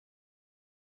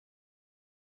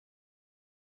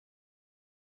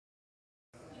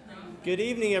Good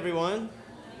evening, everyone.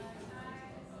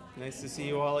 Nice to see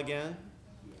you all again.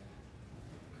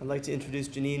 I'd like to introduce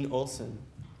Jeanine Oleson.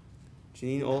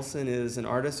 Jeanine Oleson is an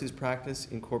artist whose practice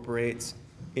incorporates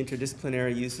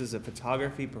interdisciplinary uses of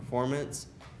photography, performance,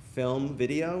 film,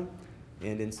 video,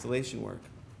 and installation work.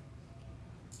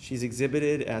 She's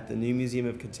exhibited at the New Museum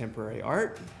of Contemporary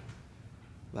Art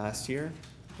last year,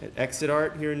 at Exit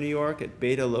Art here in New York, at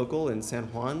Beta Local in San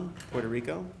Juan, Puerto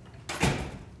Rico,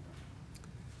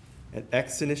 at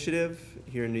X Initiative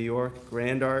here in New York,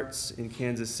 Grand Arts in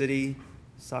Kansas City,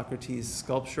 Socrates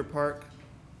Sculpture Park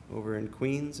over in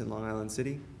Queens and Long Island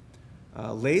City,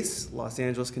 LACE, Los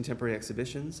Angeles Contemporary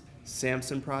Exhibitions,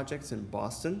 Samson Projects in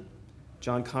Boston,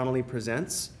 John Connolly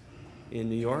Presents in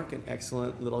New York, an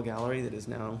excellent little gallery that is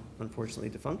now unfortunately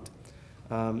defunct,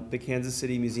 the Kansas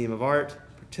City Museum of Art,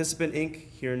 Participant Inc.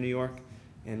 here in New York,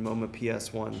 and MoMA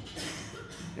PS1.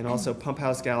 And also Pump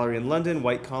House Gallery in London,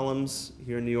 White Columns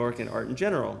here in New York, and Art in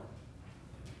General.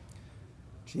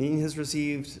 Jeanine has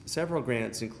received several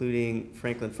grants, including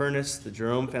Franklin Furnace, the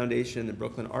Jerome Foundation, the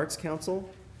Brooklyn Arts Council,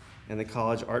 and the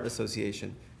College Art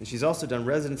Association. And she's also done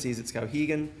residencies at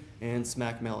Skowhegan and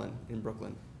Smack Mellon in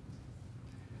Brooklyn.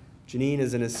 Jeanine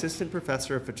is an assistant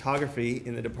professor of photography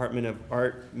in the Department of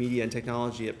Art, Media, and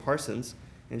Technology at Parsons,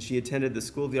 and she attended the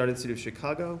School of the Art Institute of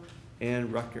Chicago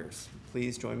and Rutgers.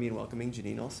 Please join me in welcoming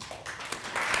Jeanine Oleson.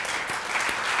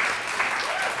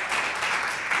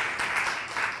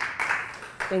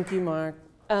 Thank you, Mark.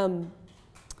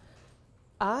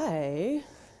 I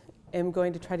am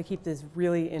going to try to keep this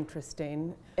really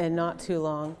interesting and not too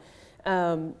long.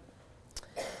 I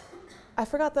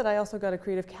forgot that I also got a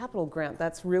Creative Capital grant.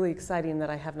 That's really exciting that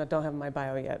I don't have in my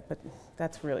bio yet, but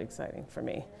that's really exciting for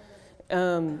me.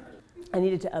 I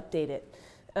needed to update it.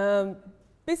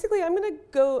 Basically, I'm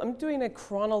doing a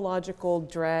chronological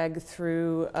drag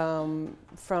through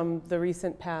from the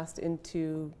recent past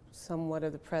into somewhat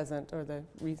of the present, or the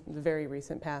very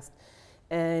recent past.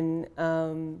 And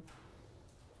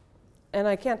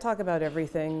I can't talk about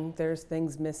everything. There's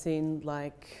things missing,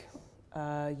 like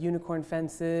unicorn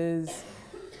fences,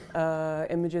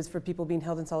 images for people being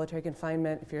held in solitary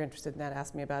confinement. If you're interested in that,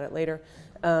 ask me about it later.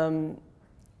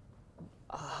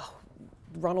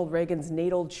 Ronald Reagan's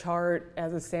natal chart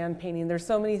as a sand painting. There's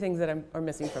so many things that are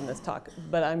missing from this talk,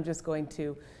 but I'm just going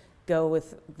to go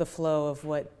with the flow of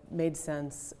what made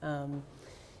sense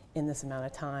in this amount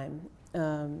of time.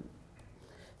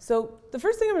 So the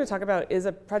first thing I'm going to talk about is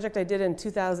a project I did in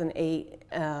 2008,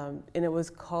 and it was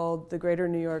called the Greater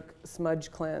New York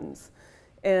Smudge Cleanse.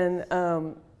 And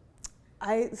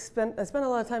I spent a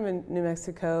lot of time in New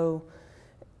Mexico,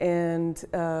 and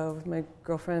with my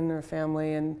girlfriend and her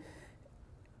family,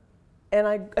 and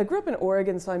I grew up in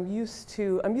Oregon, so I'm used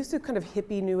to kind of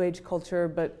hippie New Age culture,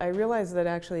 but I realized that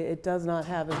actually it does not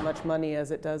have as much money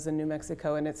as it does in New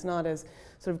Mexico, and it's not as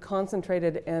sort of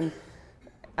concentrated. And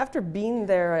after being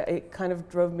there, it kind of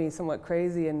drove me somewhat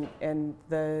crazy, and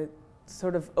the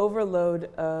sort of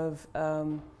overload of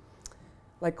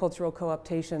like cultural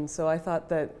co-optation. So I thought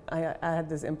that I had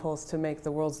this impulse to make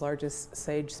the world's largest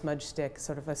sage smudge stick,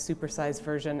 sort of a supersized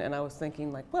version, and I was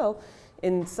thinking like, well,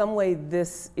 in some way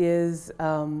this is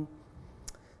a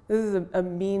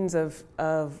means of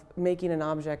making an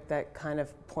object that kind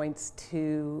of points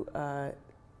to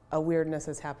a weirdness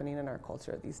that's happening in our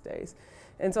culture these days.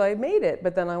 And so I made it,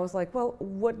 but then I was like, well,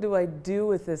 what do I do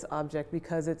with this object,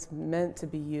 because it's meant to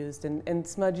be used, and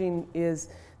smudging is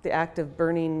the act of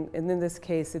burning, and in this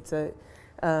case it's in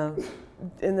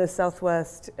the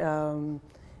Southwest,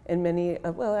 in many,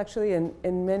 well, actually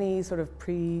in many sort of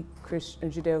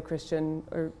Judeo-Christian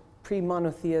or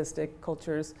pre-monotheistic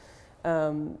cultures,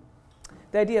 the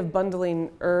idea of bundling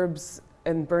herbs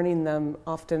and burning them,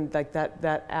 often like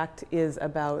that act is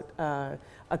about a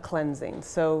cleansing.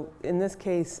 So in this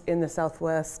case, in the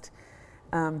Southwest,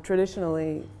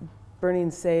 traditionally,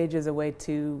 burning sage is a way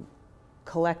to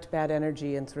collect bad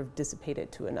energy and sort of dissipate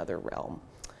it to another realm,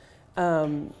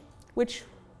 which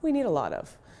we need a lot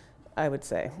of, I would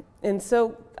say. And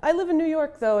so I live in New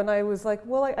York, though, and I was like,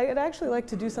 well, I'd actually like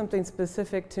to do something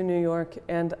specific to New York,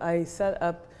 and I set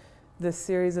up this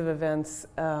series of events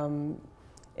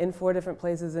in 4 different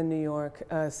places in New York.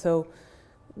 So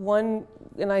one,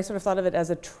 and I sort of thought of it as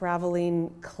a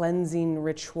traveling cleansing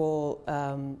ritual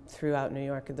throughout New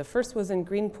York. The first was in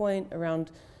Greenpoint around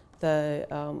the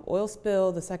oil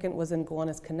spill. The second was in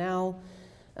Gowanus Canal,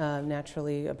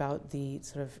 naturally about the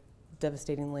sort of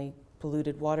devastatingly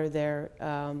polluted water there.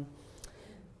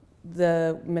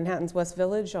 The Manhattan's West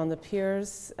Village on the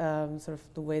piers, sort of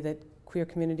the way that queer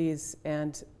communities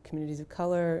and communities of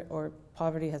color or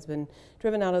poverty has been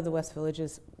driven out of the West Village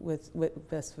with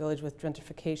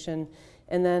gentrification.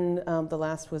 And then the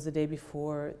last was the day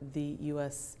before the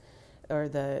U.S. or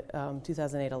the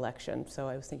 2008 election. So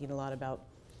I was thinking a lot about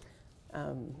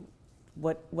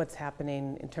what's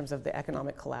happening in terms of the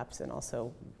economic collapse and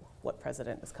also what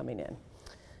president is coming in.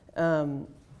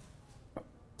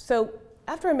 So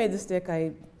after I made the stick,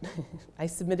 I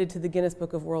submitted to the Guinness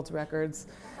Book of World Records,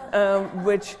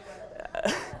 which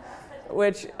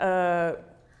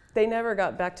they never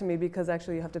got back to me because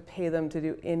actually you have to pay them to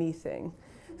do anything.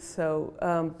 So,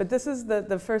 but this is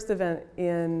the first event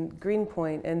in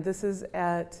Greenpoint, and this is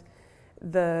at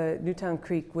the Newtown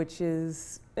Creek, which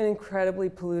is an incredibly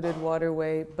polluted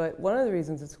waterway. But one of the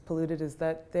reasons it's polluted is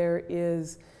that there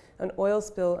is an oil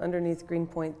spill underneath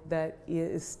Greenpoint that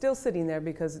is still sitting there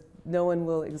because no one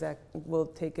will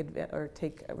take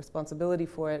responsibility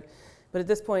for it. But at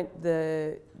this point,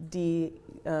 the DEA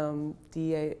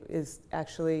is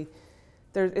actually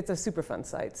it's a Superfund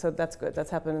site, so that's good.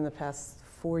 That's happened in the past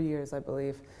 4 years, I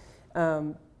believe.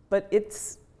 But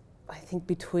it's, I think,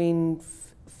 between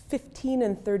 15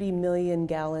 and 30 million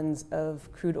gallons of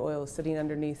crude oil sitting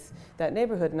underneath that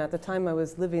neighborhood. And at the time I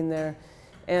was living there,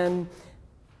 and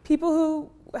people who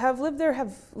have lived there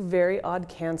have very odd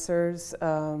cancers.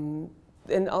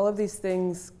 And all of these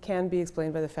things can be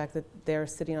explained by the fact that they're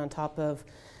sitting on top of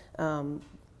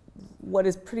what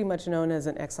is pretty much known as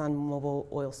an ExxonMobil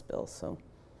oil spill. So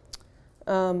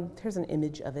here's an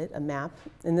image of it, a map.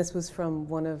 And this was from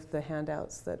one of the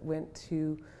handouts that went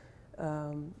to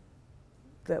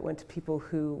people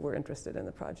who were interested in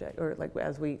the project, or like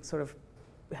as we sort of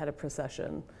had a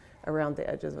procession around the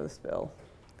edges of the spill.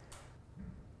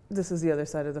 This is the other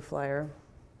side of the flyer.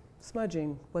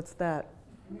 Smudging, what's that?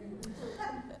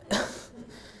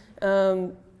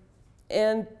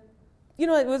 And you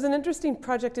know, it was an interesting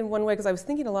project in one way because I was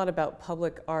thinking a lot about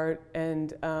public art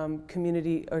and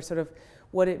community, or sort of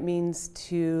what it means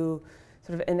to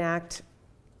sort of enact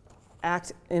a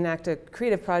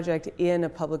creative project in a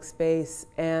public space,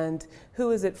 and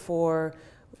who is it for?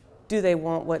 Do they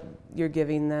want what you're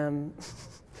giving them?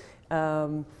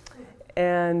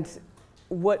 And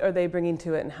what are they bringing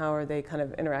to it, and how are they kind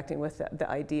of interacting with the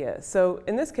idea? So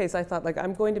in this case, I thought, like,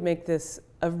 I'm going to make this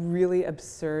a really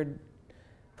absurd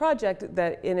project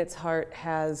that in its heart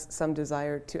has some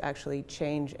desire to actually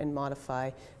change and modify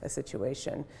a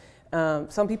situation.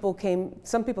 Some people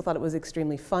thought it was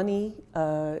extremely funny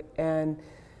and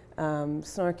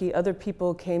snarky. Other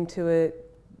people came to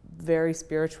it very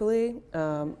spiritually.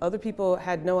 Other people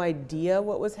had no idea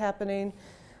what was happening.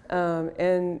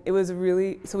 And it was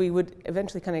so we would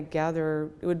eventually kind of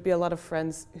gather, it would be a lot of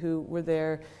friends who were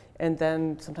there, and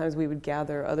then sometimes we would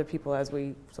gather other people as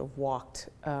we sort of walked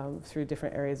through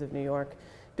different areas of New York,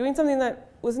 doing something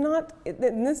that was not,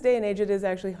 in this day and age, it is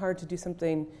actually hard to do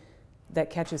something that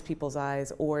catches people's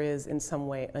eyes or is in some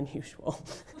way unusual.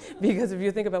 Because if you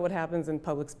think about what happens in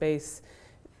public space,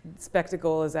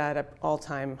 spectacle is at an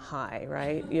all-time high,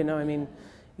 right? You know, I mean,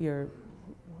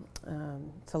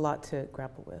 it's a lot to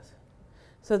grapple with.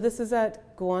 So this is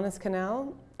at Gowanus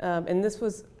Canal, and this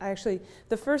was actually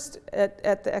the first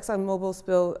at the ExxonMobil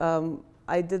spill.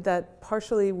 I did that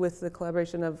partially with the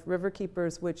collaboration of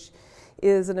Riverkeepers, which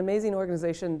is an amazing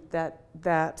organization that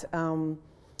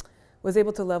was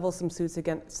able to level some suits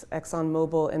against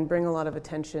ExxonMobil and bring a lot of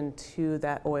attention to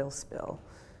that oil spill,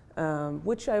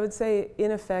 which I would say,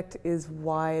 in effect, is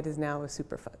why it is now a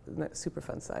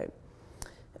Superfund site.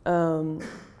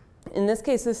 In this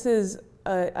case,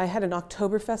 I had an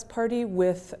Oktoberfest party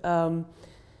with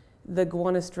the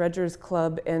Gowanus Dredgers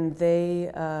Club, and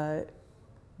they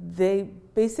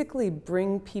basically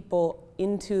bring people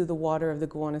into the water of the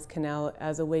Gowanus Canal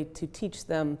as a way to teach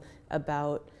them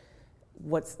about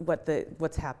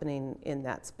what's happening in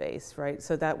that space, right?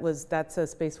 So that's a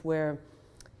space where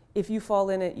if you fall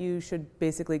in it, you should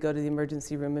basically go to the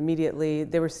emergency room immediately.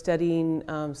 They were studying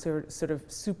sort of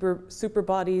super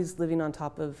bodies living on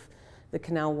top of the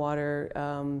canal water,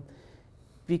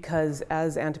 because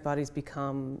as antibodies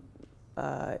become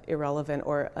irrelevant,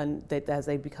 or as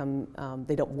they become,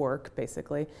 they don't work,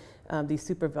 basically, these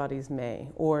super bodies may.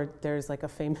 Or there's like a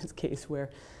famous case where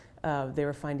they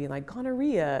were finding like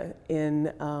gonorrhea in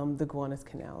the Gowanus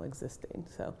Canal existing.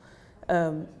 So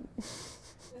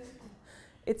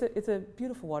it's a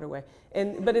beautiful waterway,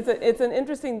 but it's an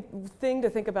interesting thing to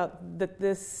think about that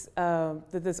this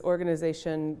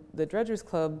organization, the Dredgers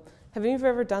Club. Have any of you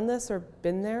ever done this or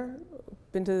been there?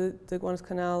 Been to the Gowanus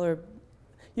Canal? Or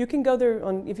you can go there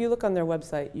if you look on their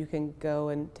website, you can go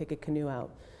and take a canoe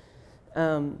out.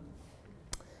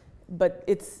 But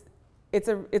it's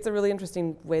a really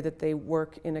interesting way that they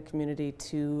work in a community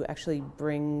to actually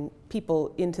bring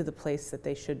people into the place that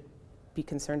they should be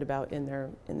concerned about in their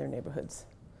neighborhoods.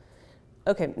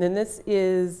 Okay, and then this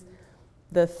is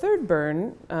the third burn,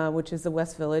 which is the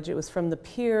West Village. It was from the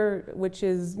pier, which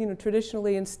is, you know,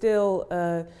 traditionally and still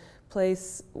a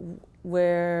place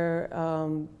where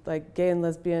like gay and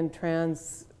lesbian,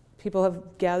 trans people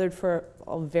have gathered for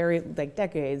like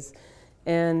decades.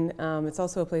 And it's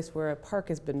also a place where a park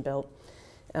has been built,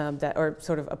 or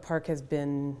sort of a park has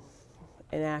been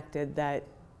enacted that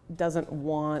doesn't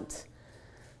want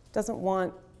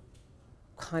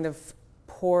kind of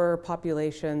poor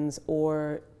populations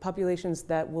or populations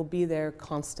that will be there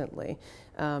constantly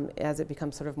as it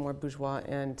becomes sort of more bourgeois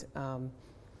and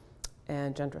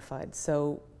gentrified.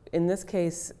 So in this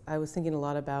case, I was thinking a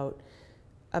lot about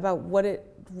what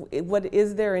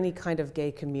is there any kind of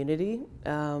gay community?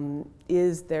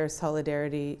 Is there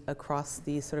solidarity across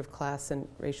these sort of class and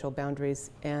racial boundaries?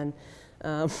 And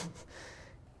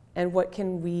what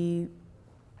can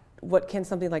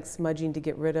something like smudging to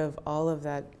get rid of all of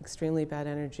that extremely bad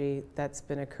energy that's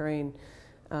been occurring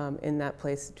in that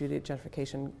place due to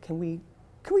gentrification? Can we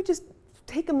just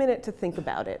take a minute to think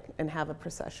about it and have a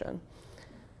procession?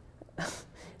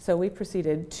 So we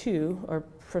proceeded to, or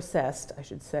processed, I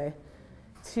should say,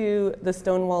 to the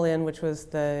Stonewall Inn, which is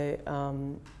the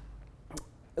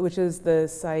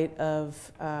site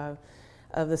of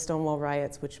the Stonewall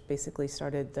riots, which basically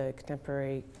started the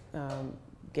contemporary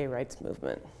gay rights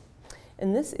movement.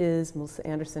 And this is Melissa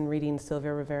Anderson reading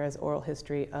Sylvia Rivera's oral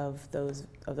history of those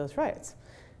riots.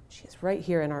 She is right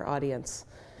here in our audience.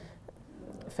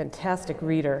 A fantastic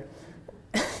reader.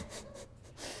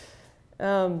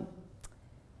 And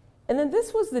then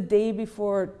this was the day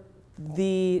before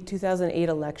the 2008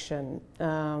 election,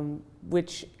 and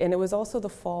it was also the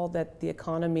fall that the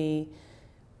economy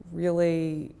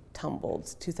really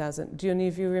tumbled. Do any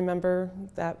of you remember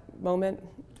that moment?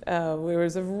 There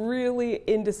was a really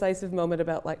indecisive moment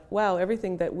about like, wow,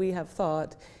 everything that we have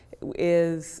thought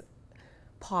is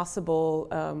possible,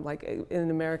 like in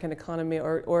an American economy,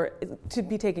 or to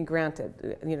be taken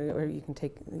granted, you know, or you can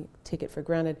take it for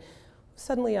granted,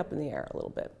 suddenly up in the air a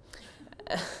little bit.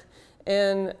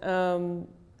 And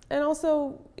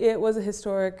also it was a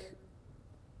historic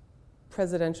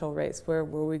presidential race where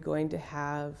were we going to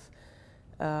have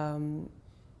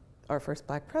our first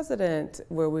black president?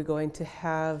 Were we going to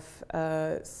have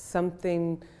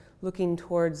something looking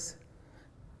towards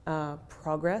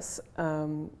progress,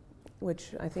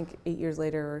 which I think 8 years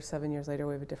later or 7 years later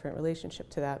we have a different relationship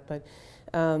to that. But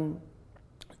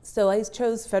so I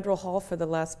chose Federal Hall for the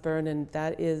last burn, and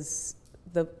that is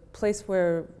the place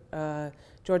where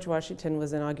George Washington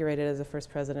was inaugurated as the first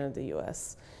president of the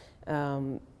U.S.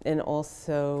 And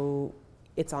also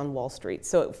it's on Wall Street.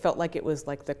 So it felt like it was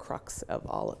like the crux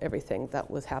of everything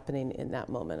that was happening in that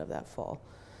moment of that fall.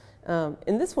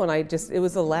 In this one, it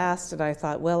was the last, and I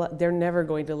thought, well, they're never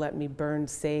going to let me burn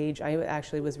sage. I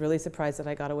actually was really surprised that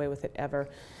I got away with it ever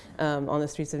on the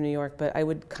streets of New York, but I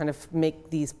would kind of make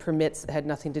these permits that had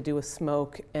nothing to do with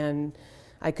smoke, and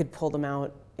I could pull them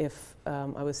out if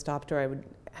I was stopped, or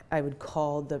I would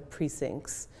call the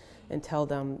precincts and tell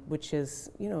them, which is,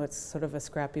 you know, it's sort of a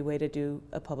scrappy way to do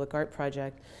a public art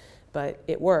project, but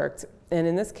it worked. And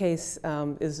in this case,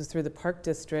 this was through the Park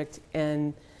District,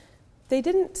 and they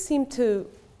didn't seem to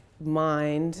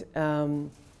mind.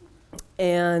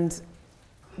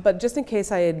 But just in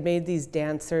case, I had made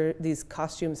these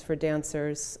costumes for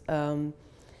dancers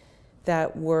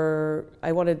that were,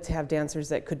 I wanted to have dancers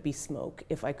that could be smoke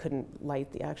if I couldn't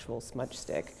light the actual smudge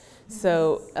stick.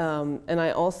 So, and I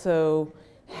also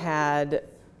had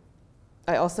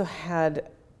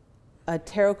a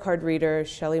tarot card reader,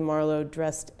 Shelley Marlowe,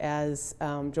 dressed as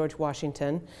George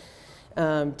Washington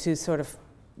to sort of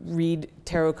read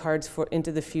tarot cards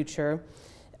into the future.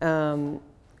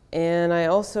 And I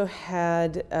also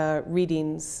had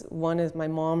readings. One is my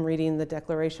mom reading the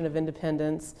Declaration of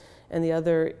Independence, and the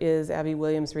other is Abby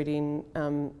Williams reading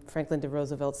Franklin D.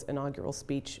 Roosevelt's inaugural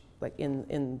speech, like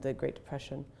in the Great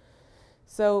Depression.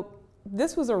 So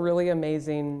this was a really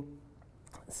amazing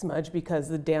smudge because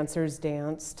the dancers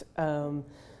danced,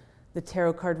 the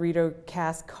tarot card reader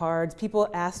cast cards, people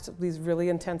asked these really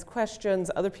intense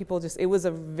questions, other people it was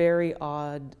a very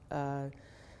odd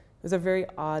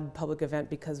public event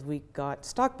because we got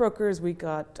stockbrokers, we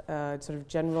got sort of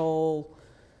general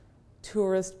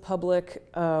tourist public,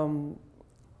 and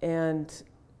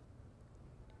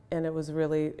it was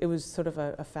sort of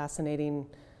a fascinating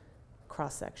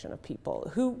cross-section of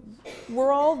people who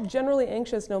were all generally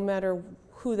anxious no matter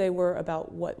who they were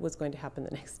about what was going to happen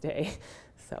the next day.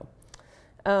 So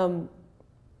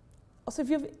Also, if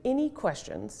you have any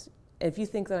questions, if you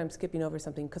think that I'm skipping over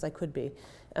something, because I could be,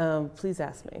 please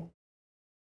ask me.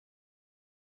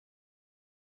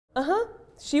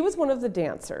 She was one of the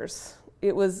dancers.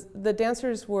 The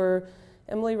dancers were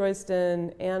Emily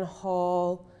Royston, Ann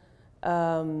Hall,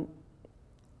 Layla,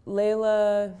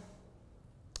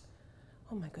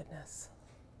 oh my goodness.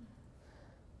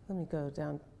 Let me go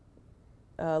down.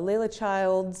 Layla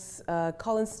Childs,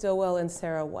 Colin Stillwell, and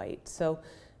Sarah White. So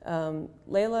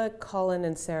Layla, Colin,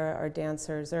 and Sarah are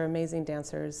dancers. They're amazing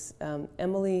dancers.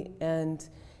 Emily and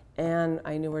Anne,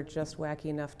 I knew were just wacky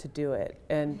enough to do it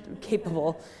and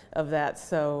capable of that,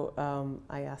 so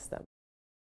I asked them.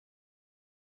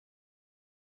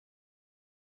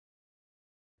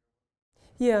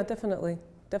 Yeah, definitely,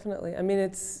 definitely. I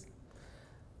mean,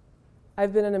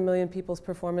 I've been in a million people's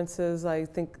performances. I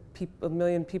think a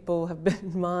million people have been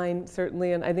in mine,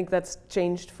 certainly, and I think that's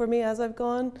changed for me as I've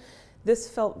gone. This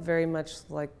felt very much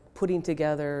like putting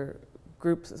together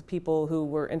groups of people who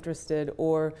were interested,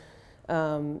 or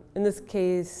in this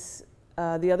case,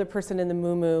 the other person in the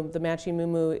muumuu, the matching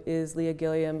muumuu, is Leah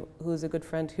Gilliam, who's a good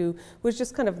friend, who was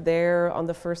just kind of there on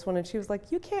the first one, and she was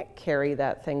like, "You can't carry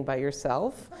that thing by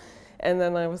yourself." And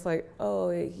then I was like, "Oh,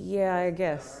 yeah, I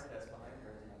guess."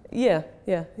 Yeah.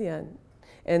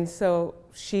 And so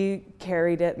she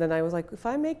carried it, and then I was like, "If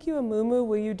I make you a muumuu,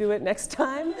 will you do it next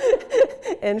time?"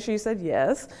 And she said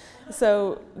yes.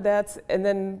 So and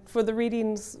then for the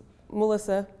readings,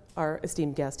 Melissa, our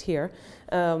esteemed guest here,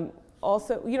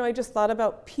 also, I just thought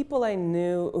about people I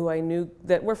knew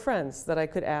that were friends that I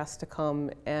could ask to come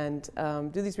and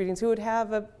do these readings, who would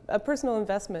have a personal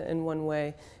investment in one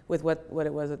way with what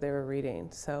it was that they were reading.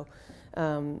 So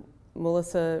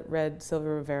Melissa read Silva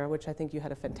Rivera, which I think you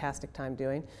had a fantastic time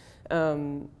doing.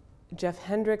 Jeff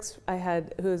Hendricks,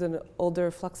 who is an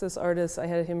older Fluxus artist, I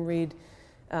had him read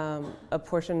a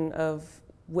portion of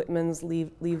Whitman's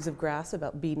Leaves of Grass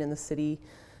about being in the city.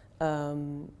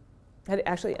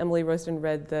 Actually, Emily Royston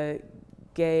read the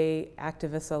Gay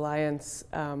Activists Alliance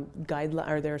guideline,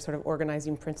 or their sort of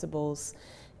organizing principles,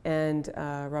 and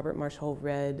Robert Marshall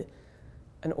read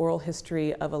an oral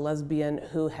history of a lesbian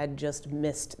who had just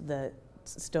missed the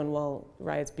Stonewall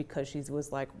riots because she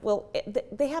was like, well,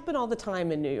 they happen all the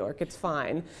time in New York, it's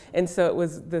fine. And so it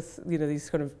was this, these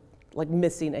sort of like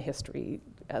missing a history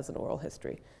as an oral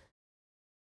history.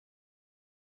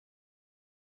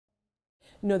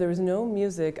 No, there was no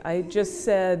music. I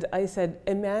said,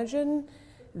 imagine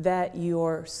that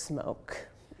you're smoke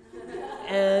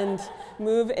and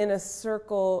move in a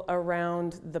circle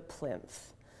around the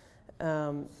plinth.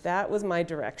 That was my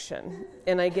direction.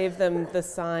 And I gave them the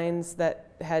signs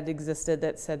that had existed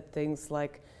that said things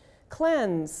like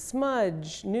cleanse,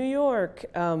 smudge, New York.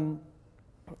 And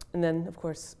then, of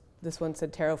course, this one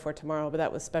said tarot for tomorrow, but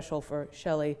that was special for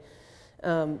Shelley.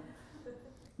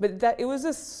 But it was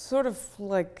a sort of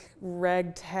like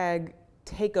ragtag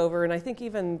takeover, and I think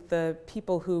even the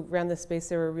people who ran the space,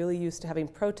 they were really used to having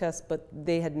protests, but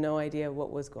they had no idea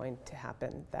what was going to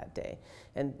happen that day,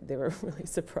 and they were really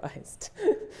surprised.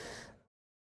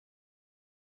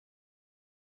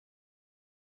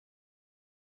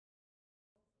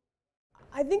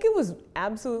 I think it was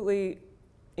absolutely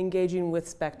engaging with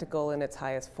spectacle in its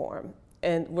highest form.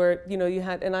 And where,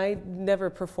 and I never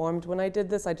performed when I did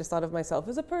this. I just thought of myself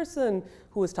as a person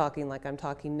who was talking like I'm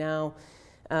talking now.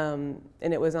 And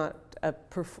it was not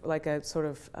like a sort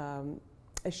of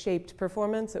a shaped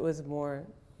performance. It was more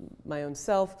my own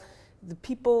self. The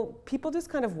people just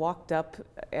kind of walked up,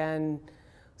 and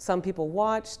some people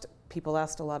watched. People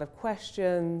asked a lot of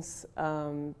questions.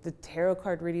 The tarot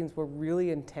card readings were really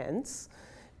intense,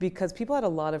 because people had a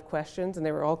lot of questions, and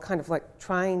they were all kind of like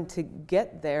trying to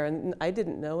get there, and I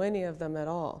didn't know any of them at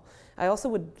all. I also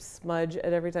would smudge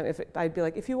at every time. I'd be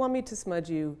like, if you want me to smudge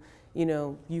you,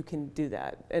 you can do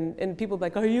that. And people would be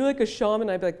like, are you like a shaman?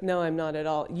 I'd be like, no, I'm not at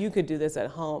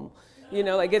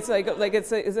it's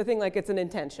a thing, like it's an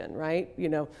intention, right?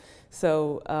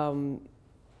 So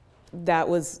that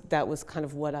was kind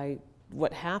of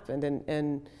what happened,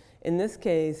 and in this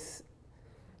case,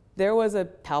 there was a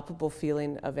palpable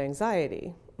feeling of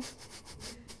anxiety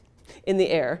in the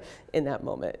air in that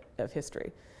moment of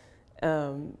history.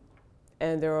 And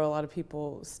there were a lot of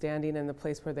people standing in the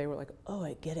place where they were like, oh,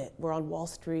 I get it. We're on Wall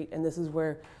Street, and this is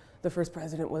where the first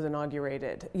president was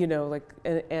inaugurated,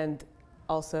 and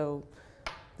also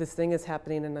this thing is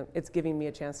happening, and it's giving me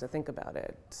a chance to think about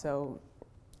it. So,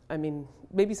 I mean,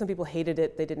 maybe some people hated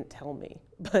it, they didn't tell me,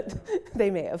 but they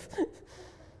may have.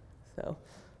 So.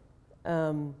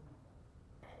 I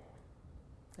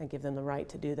give them the right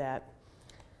to do that.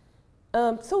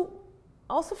 So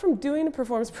also from doing a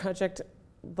performance project,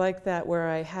 like that where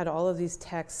I had all of these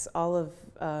texts, all of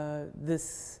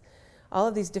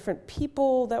these different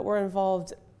people that were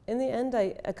involved. In the end,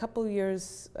 a couple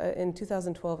years, in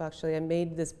 2012 actually, I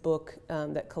made this book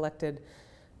that collected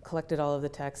all of the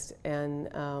text and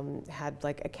had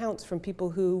like accounts from people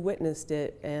who witnessed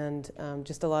it, and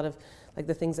just a lot of like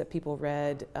the things that people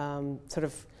read. Sort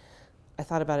of, I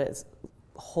thought about it as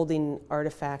holding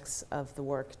artifacts of the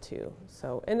work too.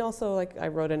 So, and also like I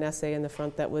wrote an essay in the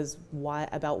front that was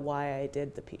about why I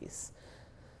did the piece.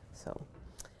 So,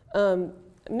 I'm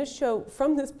going to show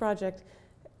from this project.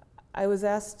 I was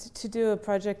asked to do a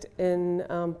project in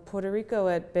Puerto Rico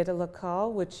at Beta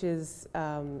Local, which is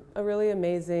a really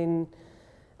amazing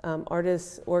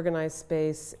artist organized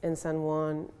space in San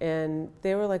Juan. And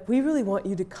they were like, we really want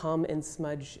you to come and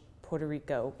smudge Puerto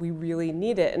Rico. We really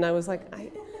need it. And I was like,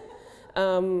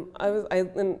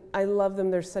 I love them.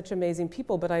 They're such amazing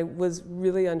people, but I was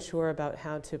really unsure about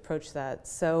how to approach that.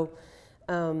 So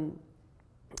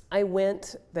I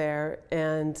went there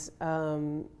and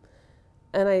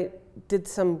I did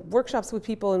some workshops with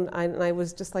people, and I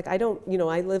was just like, I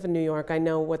live in New York. I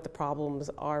know what the problems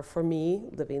are for me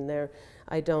living there.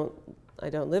 I don't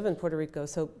live in Puerto Rico,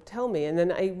 so tell me. And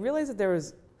then I realized that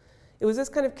it was this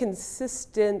kind of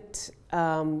consistent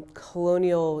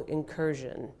colonial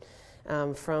incursion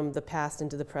from the past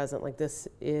into the present. Like this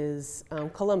is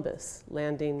Columbus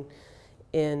landing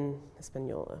in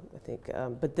Hispaniola, I think.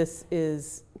 But this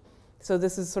is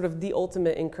sort of the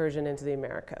ultimate incursion into the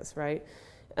Americas, right?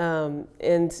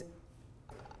 And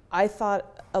I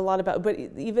thought a lot about, but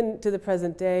even to the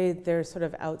present day, there's sort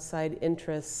of outside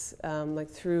interests, like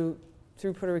through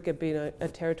Puerto Rico being a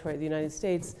territory of the United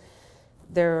States,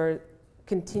 there are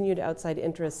continued outside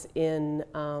interests in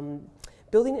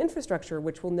building infrastructure,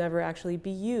 which will never actually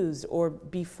be used or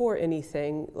be for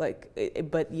anything,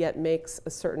 but yet makes a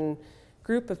certain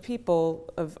group of people,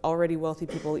 of already wealthy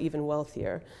people, even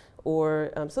wealthier.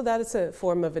 Or so that is a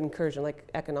form of incursion, like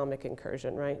economic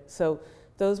incursion, right? So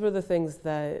those were the things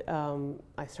that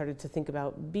I started to think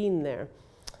about being there.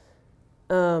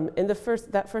 And that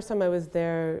first time I was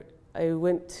there, I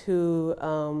went to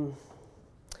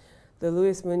the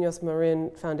Luis Muñoz Marin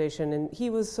Foundation, and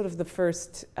he was sort of the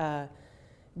first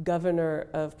governor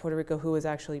of Puerto Rico who was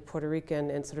actually Puerto Rican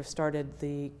and sort of started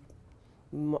the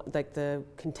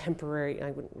contemporary,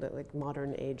 like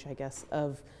modern age, I guess,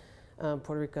 of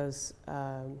Puerto Rico's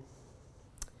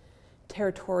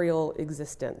territorial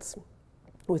existence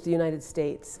with the United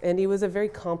States. And he was a very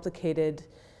complicated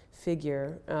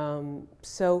figure.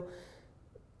 So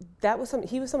that was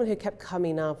he was someone who kept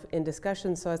coming up in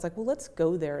discussions. So I was like, well, let's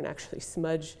go there and actually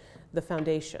smudge the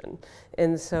foundation.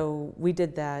 And so we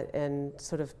did that and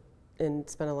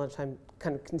spent a lot of time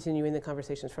kind of continuing the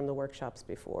conversations from the workshops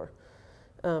before.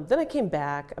 Then I came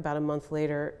back about a month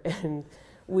later, and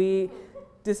we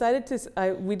decided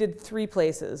we did 3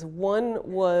 places. One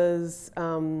was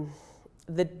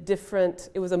we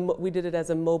did it as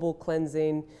a mobile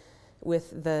cleansing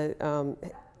with the,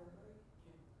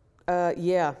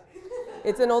 yeah.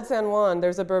 It's in Old San Juan,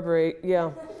 there's a Burberry, yeah.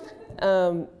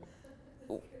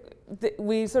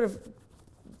 We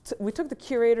took the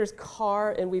curator's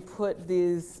car and we put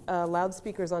these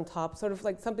loudspeakers on top, sort of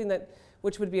like something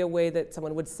which would be a way that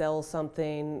someone would sell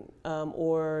something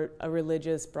or a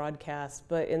religious broadcast.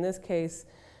 But in this case,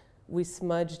 we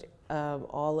smudged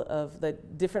all of the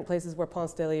different places where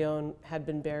Ponce de Leon had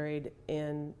been buried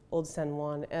in Old San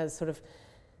Juan, as sort of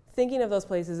thinking of those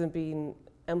places and being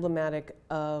emblematic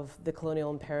of the colonial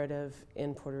imperative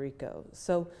in Puerto Rico.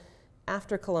 So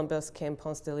after Columbus came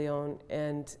Ponce de Leon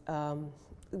and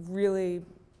really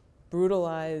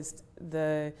brutalized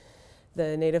the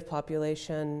native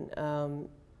population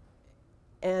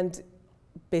and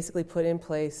basically put in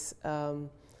place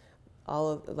all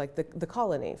of the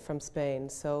colony from Spain.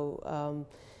 So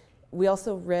we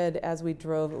also read as we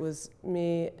drove. It was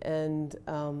me and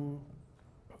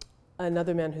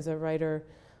another man who's a writer.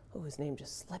 Oh, his name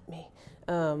just slipped me.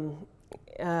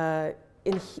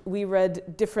 We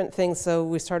read different things. So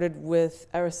we started with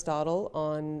Aristotle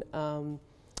on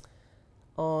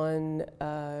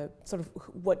sort of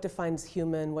what defines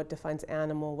human, what defines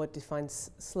animal, what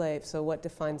defines slave. So what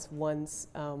defines one's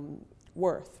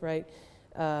worth, right?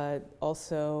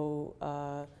 Also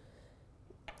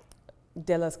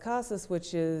de las casas,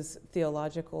 which is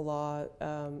theological law,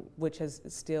 which is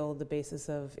still the basis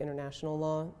of international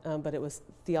law, but it was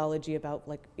theology about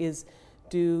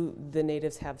do the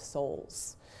natives have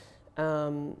souls?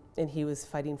 And he was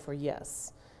fighting for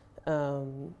yes.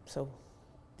 So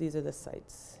these are the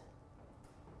sites.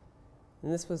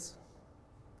 And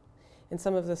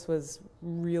some of this was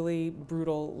really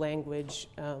brutal language,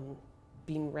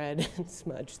 being red and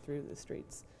smudged through the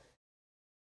streets.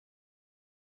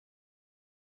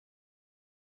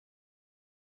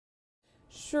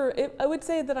 Sure, I would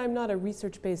say that I'm not a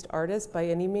research-based artist by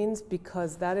any means,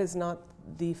 because that is not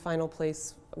the final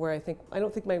place where I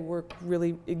don't think my work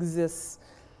really exists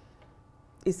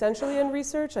essentially in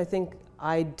research. I think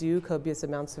I do copious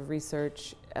amounts of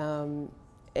research,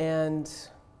 and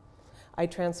I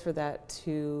transfer that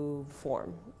to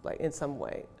form, like in some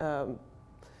way.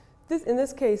 In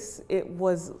this case, it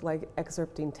was like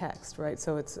excerpting text, right?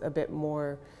 So it's a bit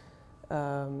more,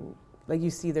 like you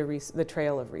see the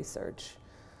trail of research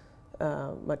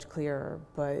much clearer.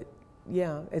 But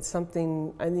yeah, it's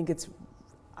something, I think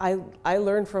I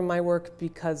learn from my work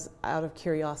because out of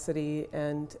curiosity,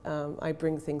 and I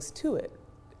bring things to it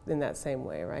in that same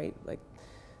way, right? Like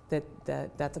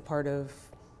that's a part of,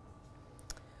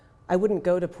 I wouldn't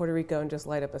go to Puerto Rico and just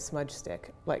light up a smudge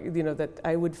stick. Like, you know, that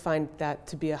I would find that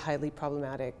to be a highly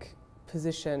problematic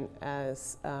position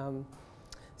as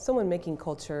someone making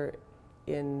culture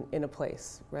in a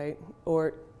place, right?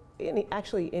 Or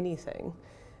actually anything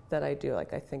that I do.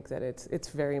 Like, I think that it's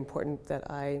very important that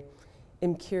I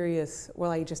am curious,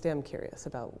 well, I just am curious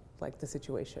about like the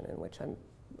situation in which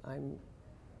I'm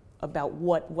about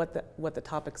what the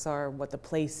topics are, what the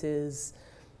place is.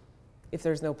 If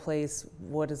there's no place,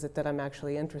 what is it that I'm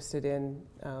actually interested in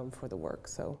for the work?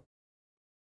 So,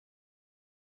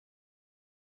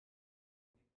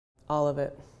 all of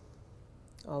it.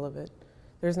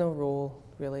 There's no rule,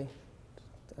 really,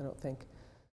 I don't think.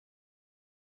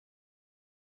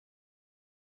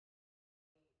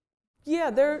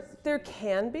 Yeah, there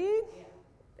can be.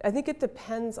 I think it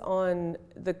depends on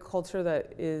the culture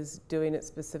that is doing it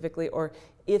specifically, or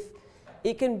if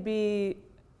it can be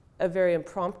a very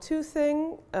impromptu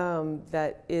thing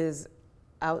that is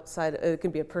outside. It can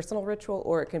be a personal ritual,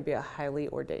 or it can be a highly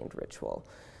ordained ritual,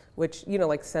 which, you know,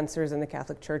 like censors in the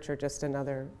Catholic Church are just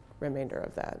another remainder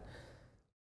of that.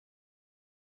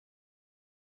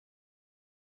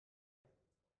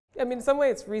 I mean, in some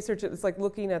way it's research. It's like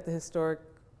looking at the historic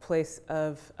place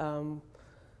of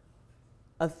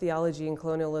theology and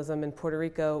colonialism in Puerto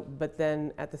Rico, but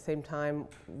then at the same time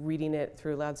reading it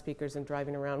through loudspeakers and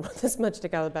driving around with this much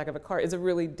stick out of the back of a car is a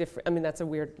really different, I mean, that's a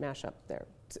weird mashup there.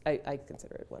 I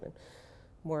consider it one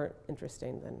more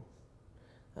interesting than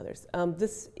others.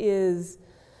 This is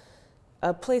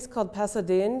a place called Paso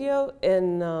de Indio,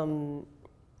 and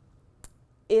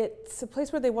it's a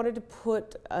place where they wanted to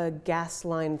put a gas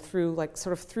line through, like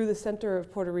sort of through the center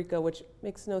of Puerto Rico, which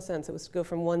makes no sense. It was to go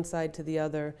from one side to the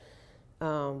other.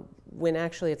 When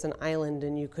actually it's an island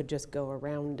and you could just go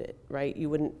around it, right? You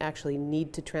wouldn't actually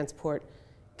need to transport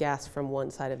gas from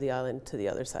one side of the island to the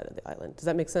other side of the island. Does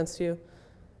that make sense to you?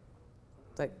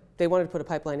 Like, they wanted to put a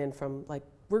pipeline in from, like,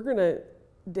 we're gonna,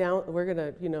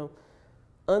 you know,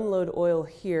 unload oil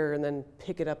here and then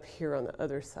pick it up here on the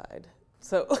other side.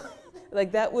 So,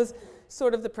 like, that was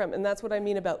sort of the premise, and that's what I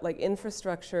mean about, like,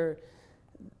 infrastructure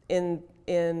in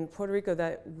Puerto Rico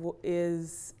that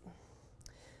is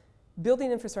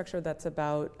building infrastructure that's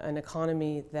about an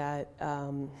economy that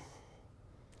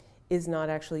is not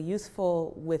actually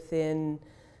useful within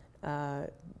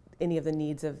any of the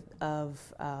needs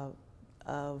of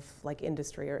like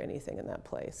industry or anything in that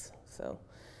place. So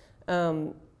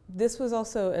this was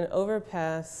also an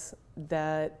overpass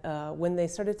that when they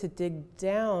started to dig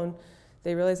down,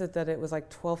 they realized that it was like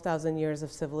 12,000 years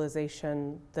of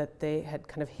civilization that they had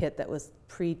kind of hit that was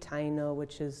pre-Taino,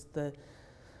 which is the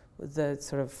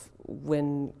sort of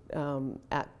when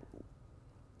at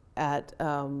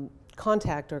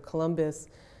contact, or Columbus,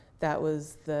 that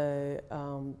was the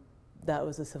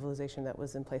civilization that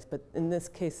was in place. But in this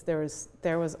case, there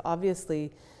was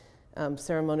obviously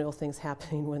ceremonial things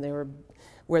happening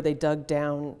where they dug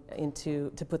down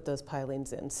to put those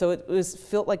pilings in. So it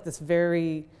felt like this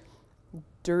very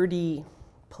dirty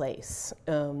place.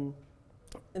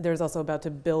 There's also about to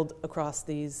build across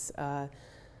these.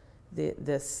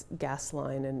 This gas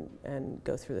line and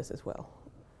go through this as well.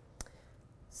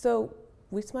 So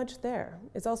we smudged there.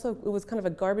 It was kind of a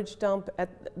garbage dump.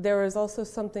 There was also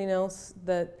something else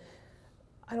that,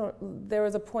 there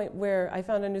was a point where I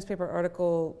found a newspaper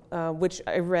article, which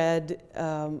I read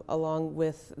along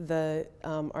with the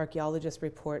archaeologist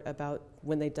report about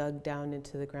when they dug down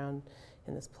into the ground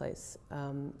in this place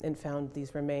and found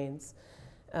these remains.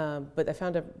 But I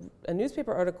found a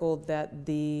newspaper article that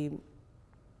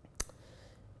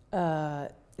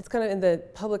it's kind of in the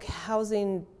public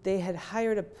housing. They had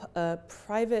hired a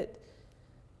private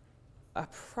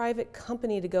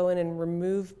company to go in and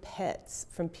remove pets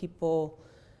from people,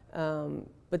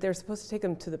 but they're supposed to take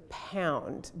them to the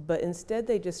pound. But instead,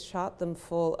 they just shot them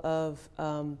full of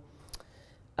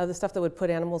the stuff that would put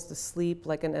animals to sleep,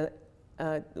 like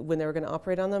when they were going to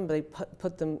operate on them, but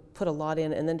they put a lot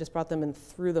in and then just brought them and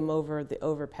threw them over the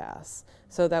overpass.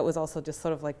 So that was also just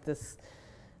sort of like this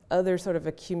other sort of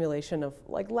accumulation of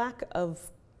like lack of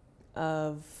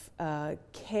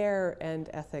care and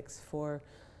ethics for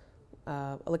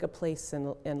like a place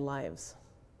and lives.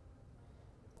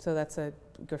 So that's a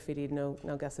graffiti no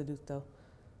gasoducto.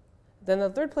 Then the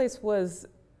third place was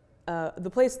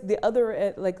the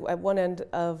other, like at one end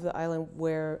of the island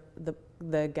where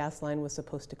the gas line was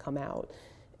supposed to come out.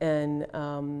 And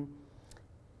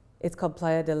it's called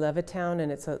Playa de Levittown,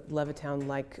 and it's a Levittown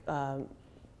like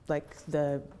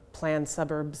the planned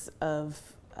suburbs of,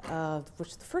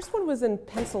 which the first one was in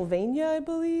Pennsylvania, I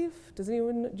believe. Do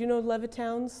you know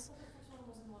Levittowns?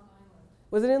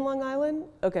 Was it in Long Island?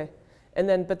 Okay. And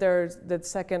then, but there's the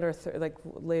second or third, like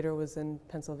later was in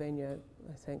Pennsylvania,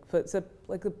 I think. But it's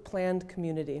like a planned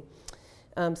community.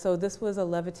 So this was a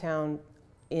Levittown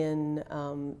in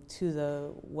to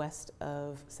the west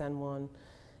of San Juan.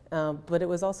 But it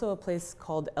was also a place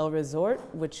called El Resort,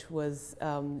 which was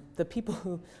the people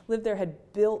who lived there had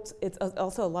built, it's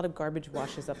also a lot of garbage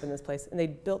washes up in this place, and they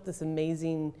built this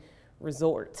amazing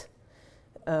resort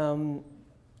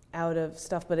out of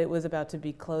stuff, but it was about to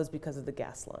be closed because of the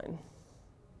gas line.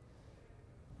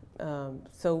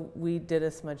 So we did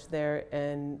a smudge there,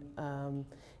 and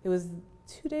it was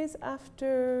 2 days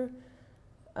after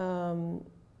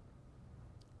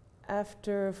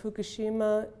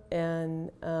Fukushima,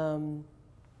 and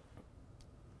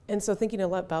so thinking a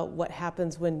lot about what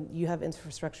happens when you have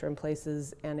infrastructure in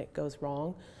places and it goes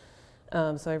wrong.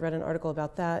 So I read an article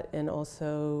about that, and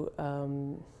also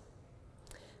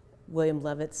William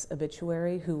Levitt's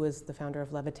obituary, who was the founder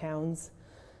of Levittowns.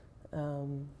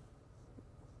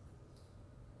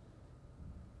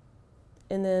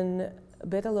 And then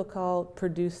Beta Local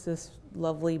produced this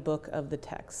lovely book of the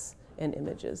texts and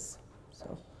images.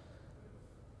 So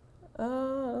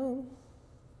I'm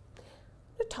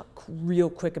gonna talk real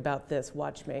quick about this,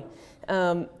 watch me.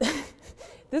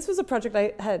 This was a project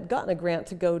I had gotten a grant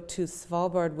to go to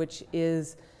Svalbard, which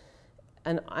is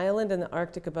an island in the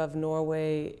Arctic above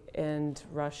Norway and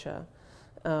Russia,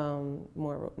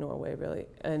 more Norway really.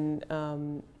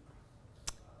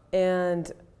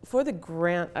 And for the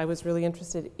grant, I was really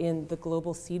interested in the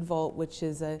Global Seed Vault, which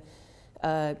is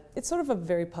it's sort of a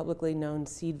very publicly known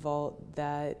seed vault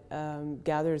that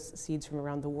gathers seeds from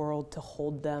around the world to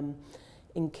hold them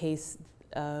in case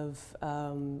of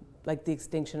like the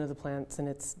extinction of the plants in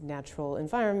its natural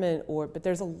environment, but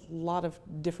there's a lot of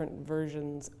different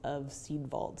versions of seed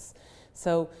vaults.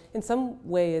 So in some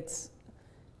way, it's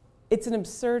an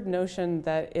absurd notion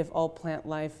that if all plant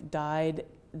life died,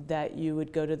 that you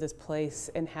would go to this place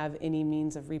and have any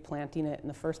means of replanting it in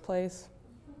the first place.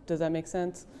 Does that make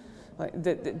sense? Like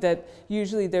that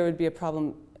usually there would be a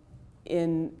problem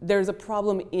there's a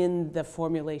problem in the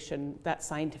formulation, that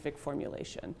scientific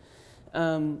formulation.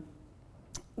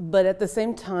 But at the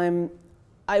same time,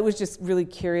 I was just really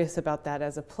curious about that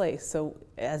as a place. So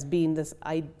as being this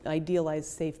idealized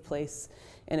safe place,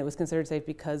 and it was considered safe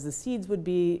because the seeds would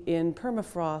be in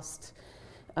permafrost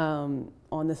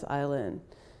on this island.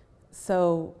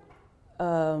 So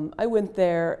I went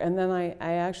there, and then I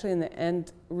actually in the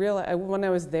end realized, when I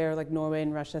was there, like Norway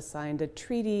and Russia signed a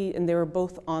treaty, and they were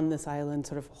both on this island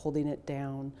sort of holding it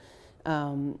down.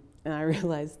 And I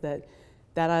realized that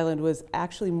island was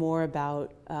actually more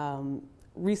about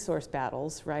resource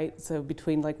battles, right? So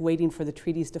between like waiting for the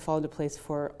treaties to fall into place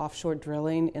for offshore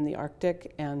drilling in the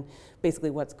Arctic, and basically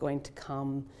what's going to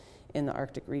come in the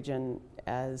Arctic region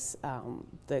as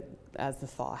the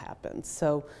thaw happens.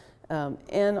 So,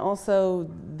 and also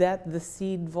that the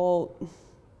seed vault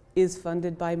is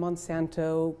funded by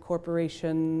Monsanto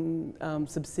Corporation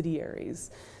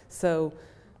subsidiaries. So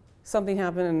something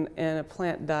happened and a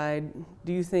plant died.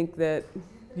 Do you think that,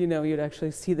 you'd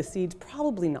actually see the seeds?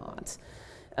 Probably not.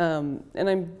 And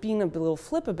I'm being a little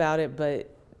flip about it, but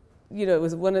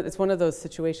it's one of those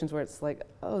situations where it's like,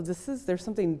 oh, there's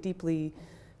something deeply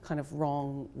kind of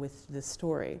wrong with this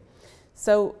story.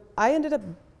 So I ended up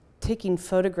taking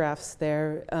photographs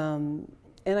there, and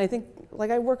I think,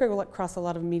 like, I work across a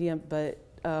lot of media, but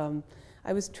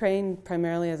I was trained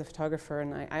primarily as a photographer,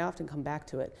 and I often come back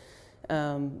to it.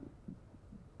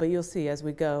 But you'll see as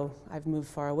we go, I've moved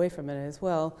far away from it as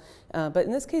well. But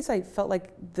in this case, I felt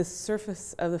like the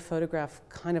surface of the photograph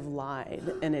kind of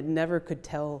lied, and it never could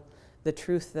tell the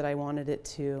truth that I wanted it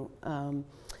to.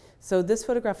 So this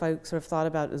photograph I sort of thought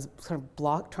about as sort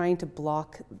of trying to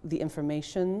block the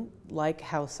information, like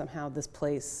how somehow this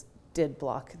place did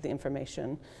block the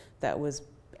information that was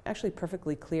actually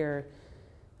perfectly clear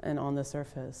and on the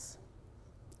surface.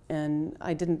 And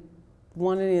I didn't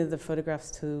want any of the photographs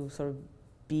to sort of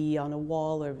be on a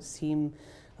wall or seem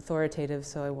authoritative,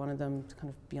 so I wanted them to kind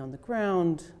of be on the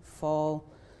ground, fall.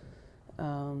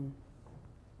 This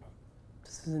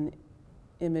is an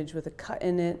image with a cut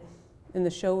in it. In the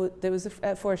show, there was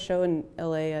for a show in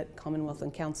LA at Commonwealth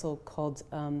and Council called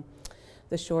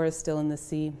The Shore is Still in the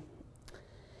Sea.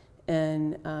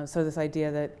 And so this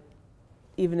idea that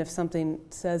even if something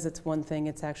says it's one thing,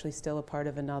 it's actually still a part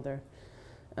of another,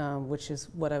 which is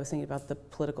what I was thinking about the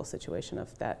political situation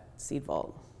of that seed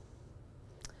vault.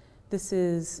 This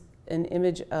is an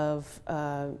image of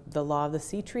the Law of the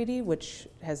Sea Treaty, which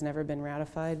has never been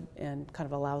ratified and kind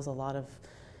of allows a lot of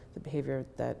the behavior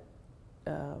that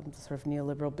sort of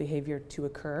neoliberal behavior to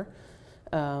occur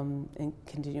and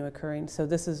continue occurring. So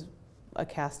this is a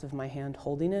cast of my hand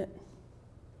holding it.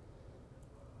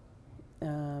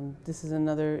 This is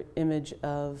another image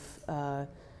of,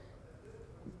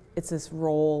 it's this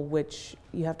roll which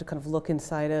you have to kind of look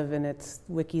inside of, and it's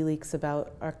WikiLeaks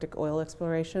about Arctic oil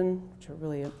exploration, which are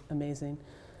really amazing.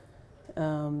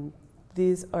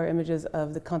 These are images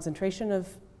of the concentration of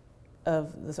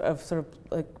sort of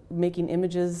like making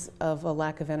images of a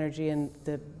lack of energy and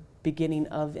the beginning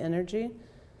of energy.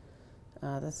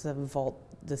 That's a vault,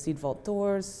 the seed vault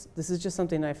doors. This is just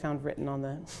something I found written on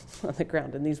the on the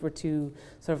ground, and these were two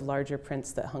sort of larger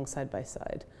prints that hung side by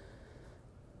side.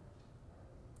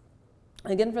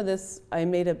 Again, for this, I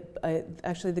made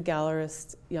actually the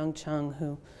gallerist Young Chung,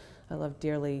 who I love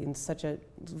dearly, and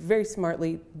very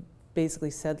smartly, basically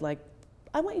said, like,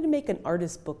 I want you to make an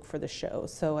artist book for the show.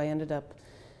 So I ended up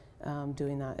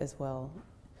doing that as well.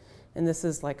 And this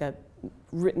is like a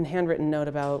handwritten note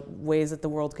about ways that the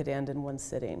world could end in one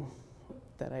sitting,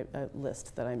 a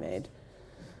list that I made.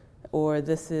 Or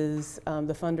this is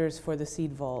the funders for the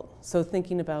seed vault. So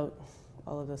thinking about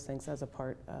all of those things as a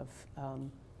part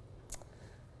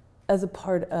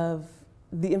of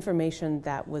the information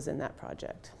that was in that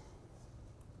project.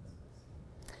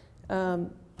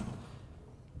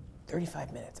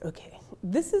 35 minutes, okay.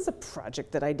 This is a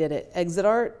project that I did at Exit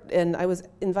Art, and I was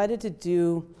invited to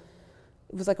do,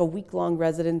 it was like a week-long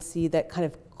residency that kind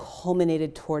of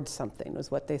culminated towards something,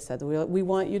 was what they said. We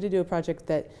want you to do a project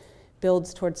that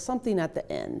builds towards something at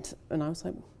the end. And I was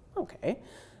like, okay.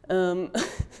 And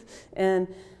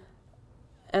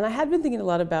I had been thinking a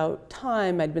lot about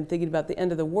time. I'd been thinking about the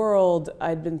end of the world.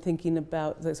 I'd been thinking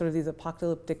about sort of these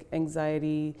apocalyptic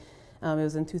anxiety. It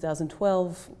was in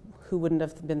 2012. Who wouldn't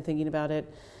have been thinking about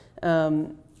it?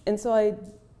 And so I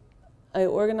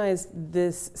organized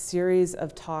this series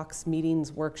of talks,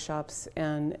 meetings, workshops,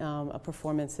 and a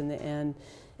performance in the end.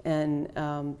 And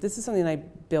this is something I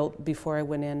built before I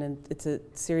went in, and it's a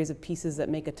series of pieces that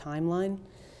make a timeline.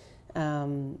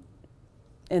 And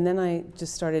then I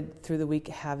just started through the week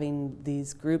having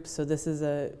these groups. So this is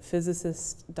a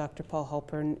physicist, Dr. Paul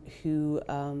Halpern, who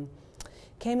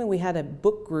came, and we had a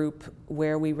book group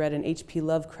where we read an H.P.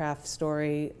 Lovecraft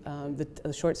story,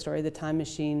 the short story, The Time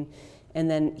Machine, and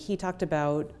then he talked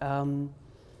about how,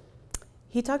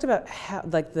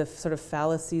 like, the sort of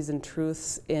fallacies and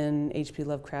truths in H.P.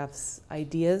 Lovecraft's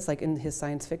ideas, like in his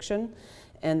science fiction,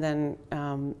 and then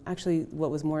actually what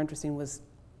was more interesting was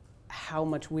how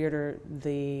much weirder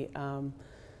the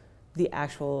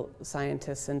actual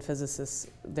scientists and physicists,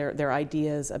 their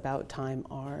ideas about time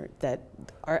are, that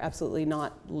are absolutely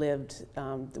not lived.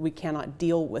 We cannot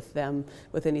deal with them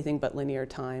with anything but linear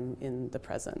time in the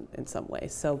present in some way.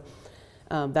 So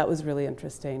that was really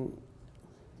interesting.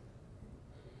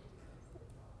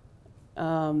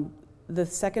 The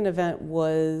second event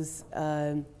was,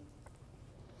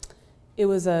 it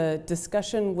was a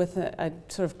discussion with I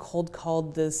sort of cold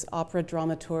called this opera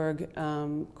dramaturg,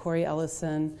 Jeanine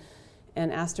Oleson,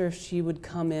 and asked her if she would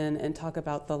come in and talk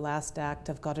about the last act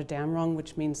of Gotterdammerung,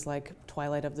 which means like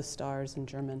Twilight of the Stars in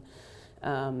German.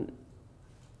 And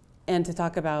to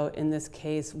talk about, in this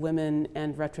case, women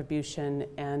and retribution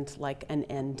and like an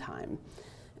end time.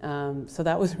 So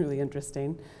that was really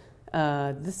interesting.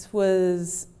 This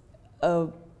was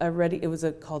it was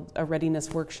called a readiness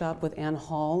workshop with Ann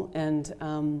Hall,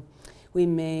 and we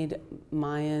made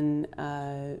Mayan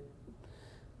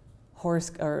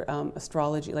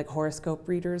astrology, like horoscope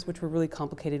readers, which were really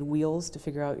complicated wheels to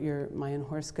figure out your Mayan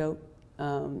horoscope.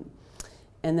 And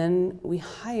then we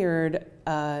hired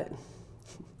a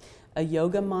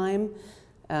yoga mime,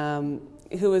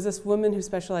 who was this woman who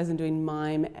specialized in doing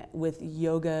mime with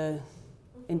yoga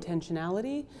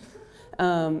intentionality.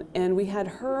 And we had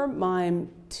her mime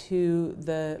to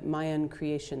the Mayan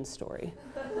creation story.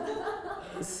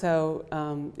 So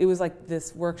it was like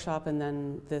this workshop and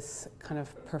then this kind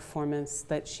of performance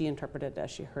that she interpreted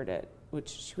as she heard it, which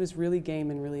she was really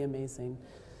game and really amazing.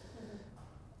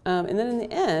 And then in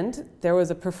the end, there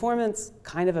was a performance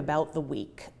kind of about the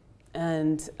week.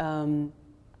 And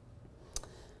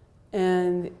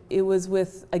it was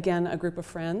with, again, a group of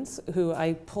friends who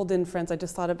I pulled in friends. I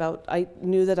just thought about, I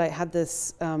knew that I had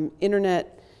this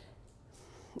internet,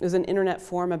 it was an internet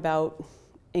forum about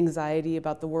anxiety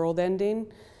about the world ending.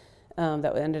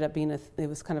 That ended up being, it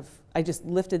was kind of, I just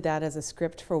lifted that as a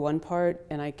script for one part,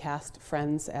 and I cast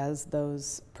friends as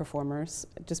those performers,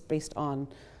 just based on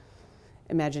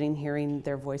imagining hearing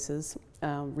their voices,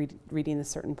 reading the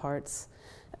certain parts.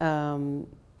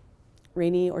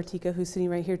 Rainey Ortica, who's sitting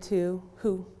right here too,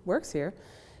 who works here,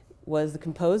 was the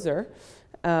composer.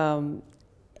 And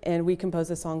we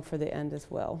composed a song for the end as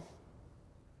well.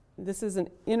 This is an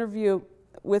interview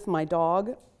with my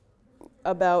dog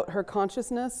about her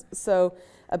consciousness. So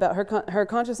about her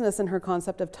consciousness and her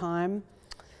concept of time.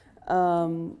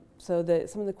 So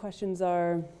some of the questions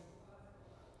are,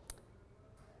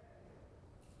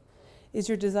 is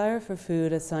your desire for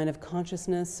food a sign of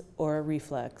consciousness or a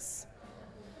reflex?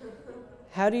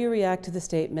 How do you react to the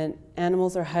statement,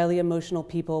 animals are highly emotional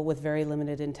people with very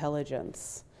limited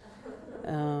intelligence?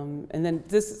 And then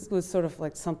this was sort of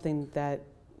like something that,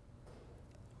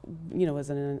 you know, was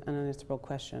an unanswerable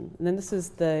question. And then this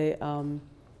is the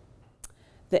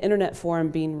internet forum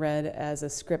being read as a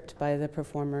script by the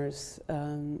performers.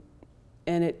 And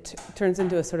it turns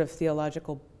into a sort of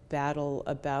theological battle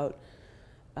about,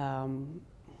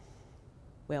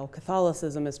 well,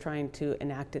 Catholicism is trying to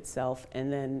enact itself,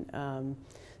 and then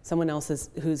someone else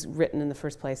who's written in the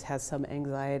first place has some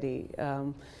anxiety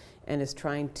and is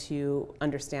trying to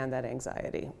understand that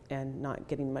anxiety and not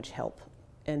getting much help.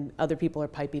 And other people are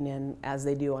piping in, as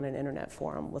they do on an internet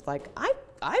forum, with like,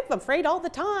 I'm afraid all the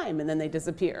time, and then they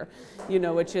disappear, you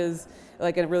know, which is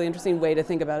like a really interesting way to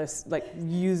think about it, like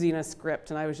using a script.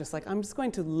 And I was just like, I'm just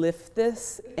going to lift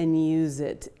this and use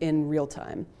it in real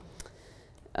time.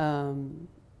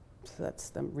 So that's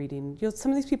them reading. You know,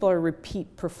 some of these people are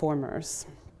repeat performers.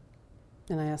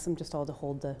 And I asked them just all to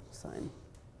hold the sign,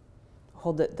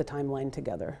 hold the timeline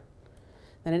together.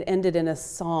 And it ended in a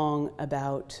song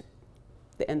about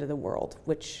the end of the world,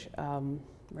 which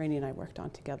Rainey and I worked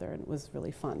on together, and it was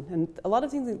really fun. And a lot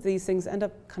of these things end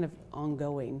up kind of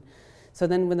ongoing. So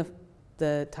then when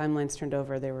the timelines turned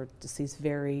over, they were just these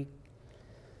very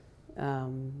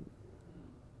kind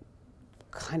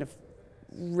of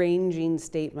ranging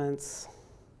statements,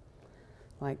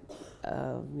 like,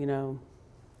 you know,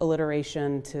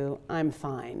 alliteration to I'm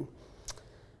fine.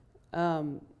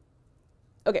 Okay,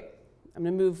 I'm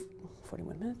gonna move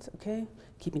 41 minutes, okay?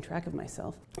 Keeping track of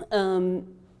myself. I'm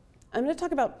gonna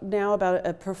talk now about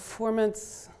a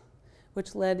performance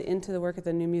which led into the work at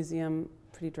the New Museum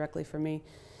pretty directly for me.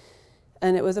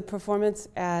 And it was a performance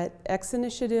at X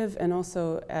Initiative and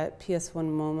also at PS1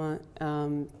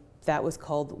 MoMA that was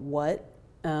called What?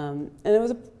 And it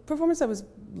was a performance that was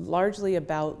largely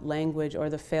about language, or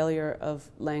the failure of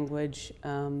language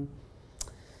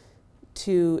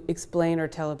to explain or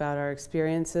tell about our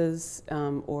experiences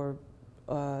or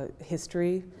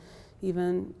history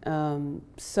even.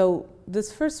 So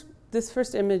this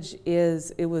first image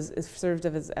it served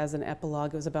as an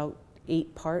epilogue. It was about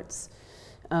 8 parts.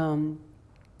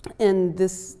 And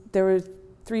there were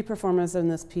 3 performers in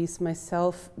this piece: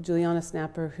 myself, Juliana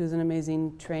Snapper, who's an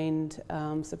amazing trained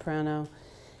soprano,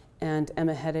 and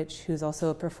Emma Hedich, who's also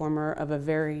a performer of a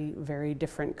very, very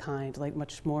different kind, like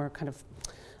much more kind of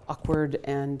awkward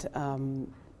and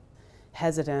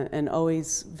hesitant, and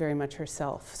always very much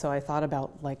herself. So I thought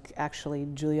about like actually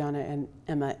Juliana and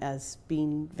Emma as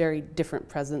being very different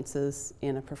presences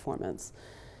in a performance.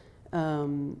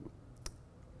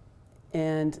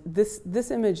 And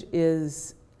this image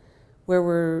is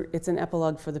where it's an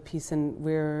epilogue for the piece, and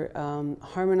we're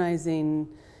harmonizing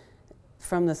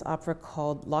from this opera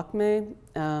called Lakme.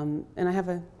 And I have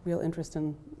a real interest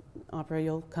in opera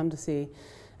you'll come to see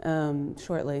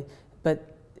shortly.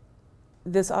 But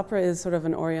this opera is sort of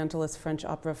an Orientalist French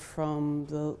opera from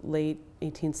the late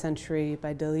 18th century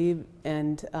by Delibes,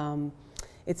 and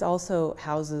it also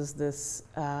houses this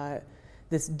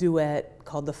this duet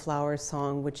called the Flower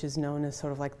Song, which is known as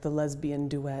sort of like the lesbian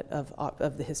duet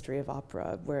of the history of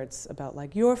opera, where it's about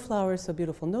like, your flower is so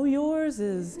beautiful, no, yours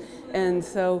is. And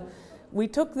so we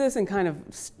took this and kind of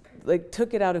like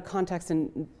took it out of context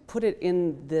and put it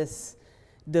in this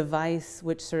device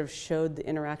which sort of showed the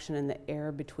interaction in the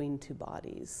air between 2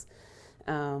 bodies.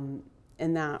 And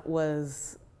that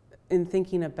was in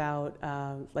thinking about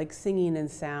like singing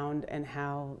and sound, and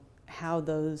how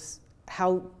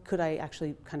could I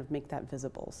actually kind of make that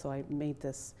visible? So I made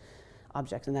this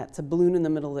object, and that's a balloon in the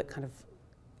middle that kind of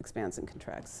expands and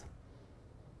contracts.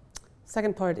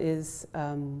 Second part is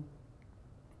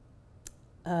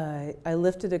I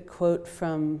lifted a quote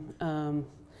from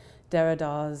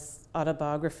Derrida's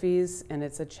autobiographies, and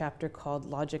it's a chapter called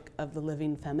Logic of the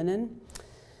Living Feminine.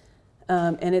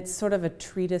 And it's sort of a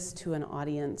treatise to an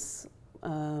audience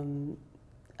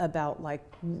about, like,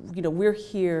 you know, we're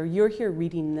here, you're here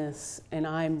reading this, and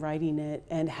I'm writing it,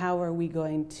 and how are we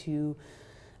going to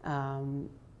come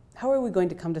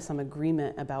to some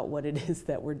agreement about what it is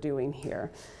that we're doing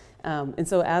here? And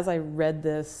so as I read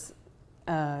this,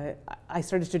 I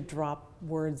started to drop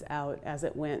words out as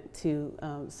it went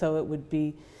to, so it would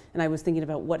be, and I was thinking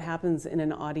about what happens in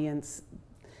an audience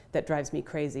that drives me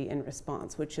crazy in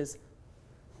response, which is,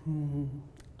 you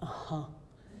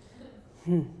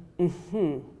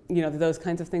know, those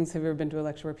kinds of things. Have you ever been to a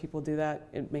lecture where people do that?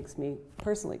 It makes me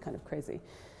personally kind of crazy.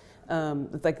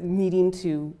 It's like needing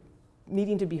to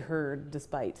be heard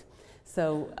despite.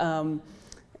 So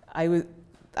I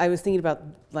was thinking about,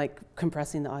 like,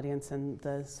 compressing the audience and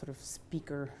the sort of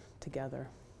speaker together.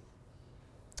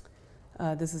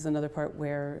 This is another part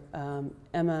where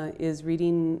Emma is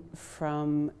reading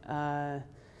from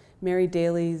Mary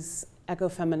Daly's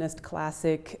ecofeminist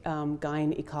classic,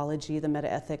 Gyn Ecology, the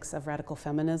Metaethics of Radical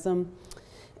Feminism.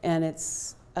 And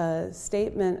it's a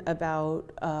statement about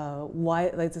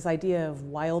like this idea of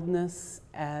wildness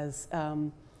as,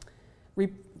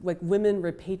 like women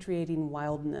repatriating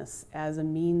wildness as a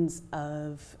means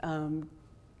of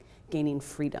gaining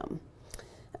freedom.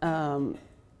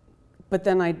 But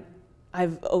then I've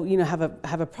you know,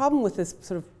 have a problem with this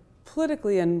sort of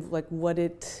politically, and like what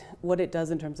it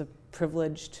does in terms of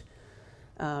privileged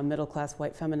middle-class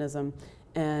white feminism,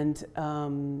 and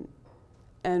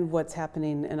what's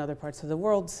happening in other parts of the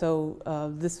world. So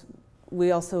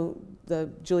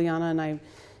Juliana and I,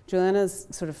 Juliana's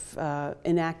sort of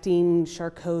enacting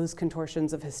Charcot's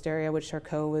contortions of hysteria, which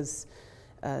Charcot was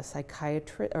a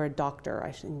psychiatrist, or a doctor.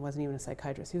 He wasn't even a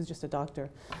psychiatrist, he was just a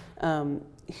doctor,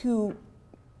 who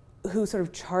sort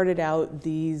of charted out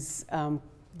these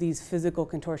physical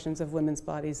contortions of women's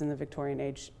bodies in the Victorian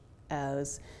age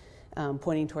as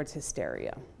pointing towards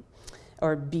hysteria,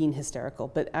 or being hysterical.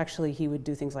 But actually he would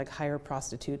do things like hire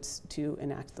prostitutes to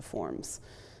enact the forms.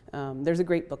 There's a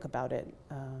great book about it.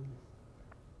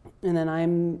 And then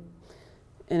I'm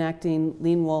enacting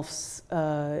Lean Wolf's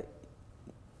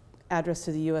address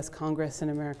to the U.S. Congress in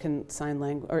American Sign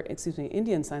Language, or excuse me,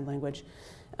 Indian Sign Language,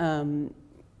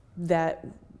 that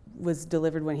was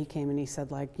delivered when he came, and he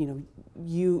said, like, you know,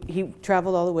 he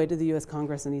traveled all the way to the U.S.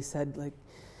 Congress, and he said, like,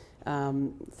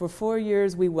 for 4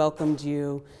 years we welcomed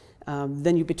you,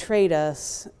 then you betrayed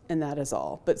us, and that is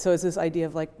all. But so it's this idea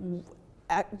of, like,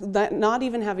 not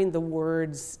even having the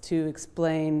words to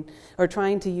explain, or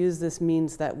trying to use this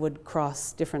means that would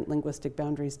cross different linguistic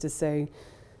boundaries to say,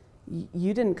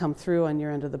 you didn't come through on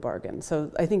your end of the bargain. So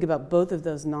I think about both of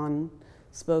those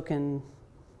non-spoken,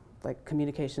 like,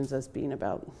 communications as being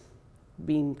about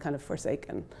being kind of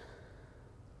forsaken.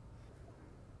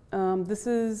 This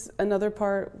is another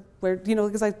part where, you know,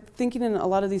 because I'm thinking in a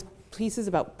lot of these pieces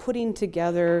about putting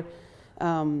together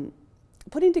a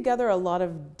lot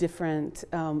of different,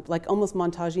 like almost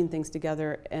montaging things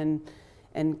together, and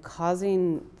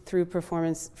causing through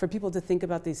performance for people to think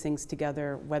about these things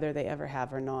together, whether they ever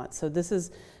have or not. So this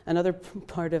is another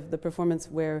part of the performance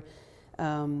where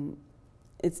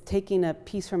it's taking a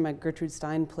piece from a Gertrude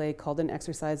Stein play called An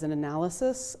Exercise in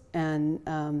Analysis, and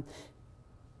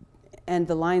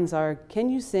the lines are, can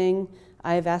you sing?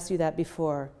 I have asked you that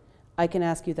before. I can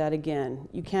ask you that again.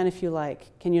 You can if you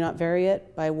like. Can you not vary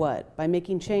it? By what? By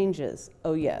making changes.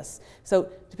 Oh yes. So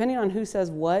depending on who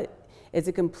says what, it's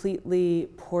a completely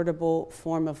portable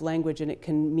form of language, and it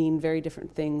can mean very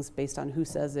different things based on who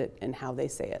says it and how they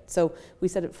say it. So we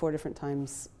said it 4 different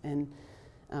times, and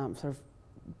sort of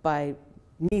by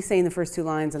me saying the first 2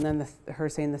 lines and then her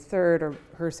saying the third, or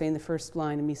her saying the first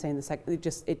line and me saying the second,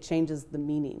 it changes the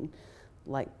meaning,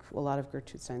 like a lot of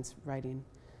Gertrude Stein's writing.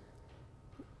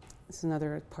 This is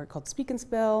another part called Speak and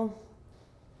Spell.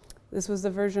 This was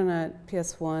the version at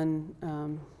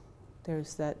PS1.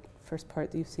 There's that first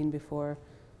part that you've seen before.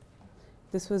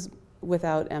 This was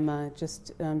without Emma,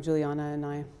 just Juliana and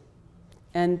I.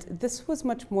 And this was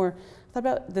much more, I thought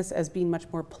about this as being much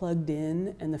more plugged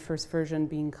in, and the first version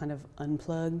being kind of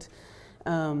unplugged,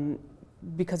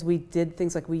 because we did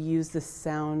things like we used the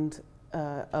sound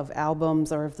of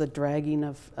albums, or of the dragging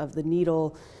of the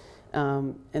needle.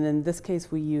 And in this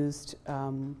case, we used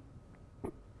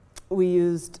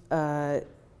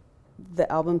the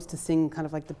albums to sing kind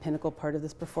of like the pinnacle part of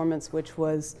this performance, which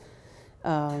was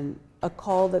a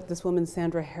call that this woman,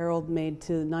 Sandra Harold, made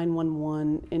to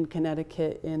 911 in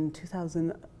Connecticut in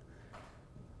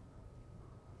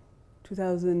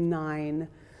 2009,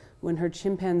 when her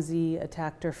chimpanzee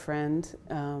attacked her friend.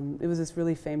 It was this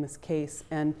really famous case,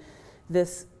 and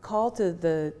this call to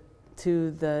the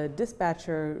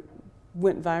dispatcher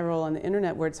went viral on the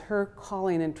internet, where it's her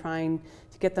calling and trying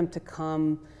to get them to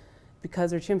come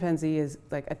because her chimpanzee is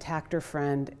like attacked her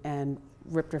friend and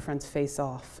ripped her friend's face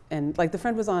off. And like the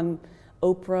friend was on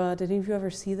Oprah. Did any of you ever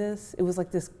see this? It was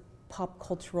like this pop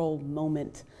cultural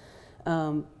moment.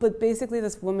 But basically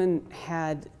this woman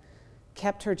had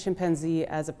kept her chimpanzee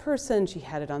as a person. She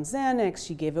had it on Xanax,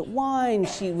 she gave it wine,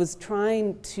 she was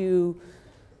trying to,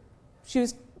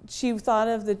 she thought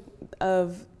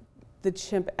of the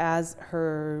chimp as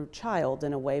her child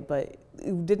in a way, but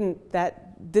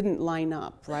that didn't line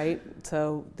up, right?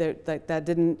 So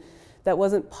that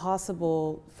wasn't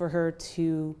possible for her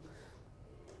to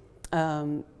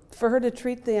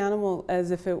treat the animal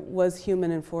as if it was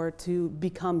human and for it to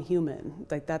become human.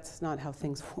 Like, that's not how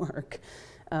things work.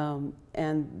 And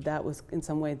that was in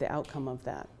some way the outcome of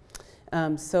that.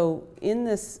 So in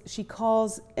this, she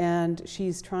calls and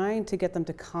she's trying to get them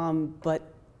to come,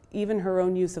 but even her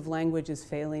own use of language is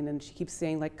failing, and she keeps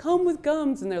saying like, "Come with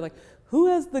guns," and they're like, "Who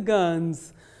has the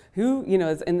guns? Who," you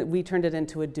know, and we turned it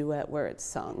into a duet where it's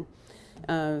sung.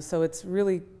 So it's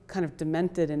really kind of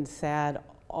demented and sad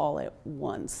all at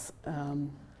once.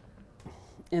 And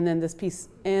then this piece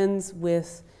ends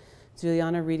with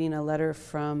Juliana reading a letter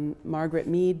from Margaret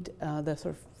Mead, the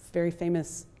sort of very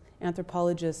famous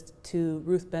anthropologist, to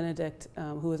Ruth Benedict,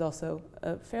 who was also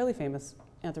a fairly famous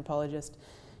anthropologist,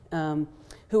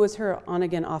 who was her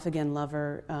on-again, off-again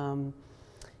lover.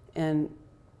 And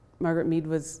Margaret Mead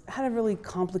had a really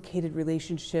complicated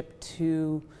relationship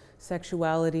to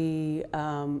sexuality,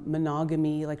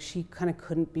 monogamy. Like, she kind of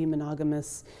couldn't be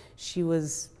monogamous. She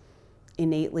was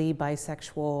innately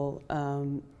bisexual,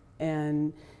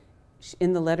 and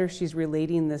in the letter, she's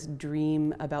relating this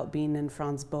dream about being in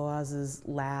Franz Boas's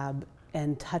lab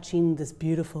and touching this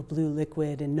beautiful blue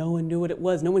liquid, and no one knew what it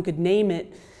was. No one could name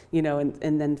it, you know,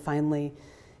 and then finally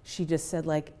she just said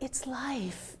like, "It's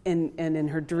life." And in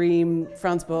her dream,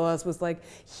 Franz Boas was like,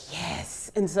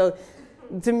 "Yes." And so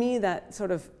to me, that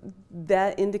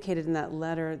indicated in that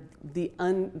letter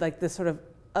like the sort of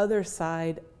other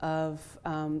side of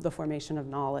the formation of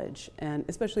knowledge, and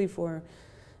especially for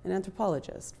an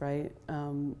anthropologist, right?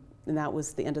 And that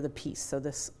was the end of the piece. So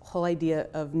this whole idea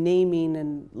of naming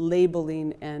and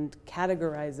labeling and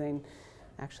categorizing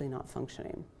actually not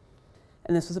functioning.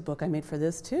 And this was a book I made for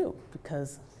this too,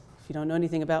 because if you don't know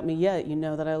anything about me yet, you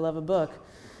know that I love a book.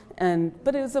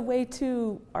 But it was a way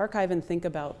to archive and think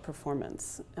about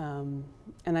performance. And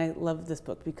I love this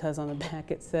book because on the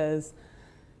back it says,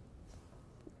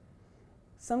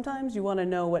 sometimes you want to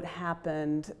know what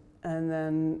happened, and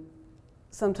then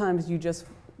sometimes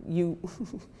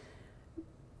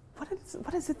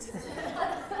what is it?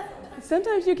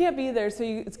 Sometimes you can't be there, so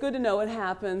it's good to know what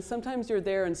happened. Sometimes you're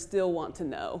there and still want to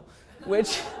know,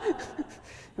 which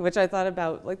I thought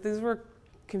about. Like, these were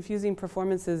confusing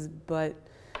performances, but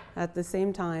at the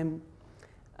same time,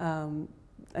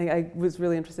 I was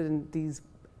really interested in these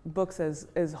books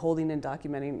as holding and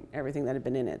documenting everything that had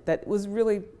been in it. That was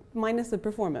really minus the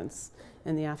performance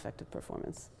and the affect of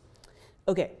performance.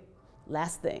 Okay,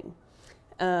 last thing,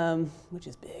 which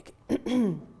is big.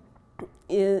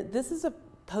 This is a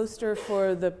poster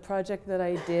for the project that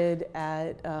I did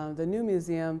at the New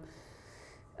Museum.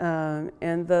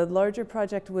 And the larger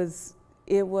project was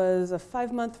a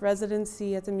 5-month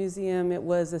residency at the museum. It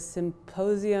was a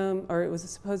symposium,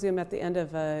 at the end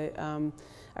of a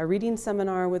reading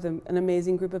seminar with an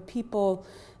amazing group of people.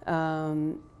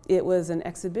 It was an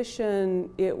exhibition.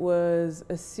 It was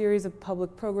a series of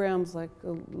public programs, I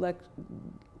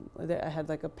had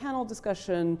like a panel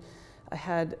discussion. I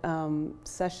had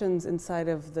sessions inside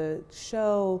of the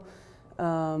show.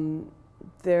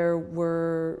 There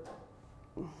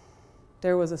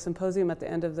was a symposium at the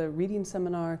end of the reading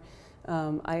seminar.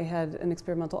 I had an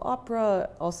experimental opera,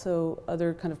 also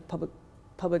other kind of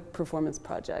public performance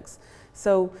projects.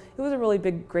 So it was a really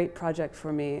great project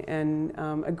for me, and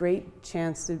a great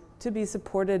chance to be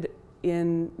supported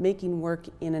in making work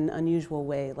in an unusual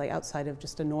way, like outside of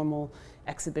just a normal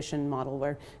exhibition model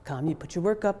where you put your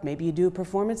work up, maybe you do a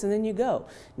performance and then you go.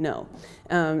 No.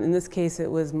 In this case, it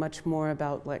was much more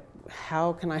about like,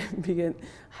 how can I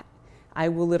I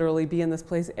will literally be in this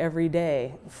place every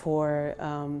day for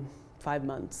 5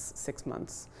 months, 6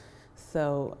 months.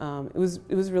 So it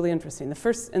was really interesting. The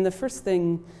first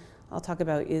thing I'll talk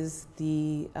about is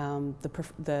the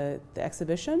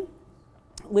exhibition,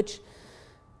 which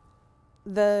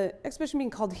the exhibition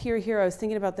being called Here, Here, I was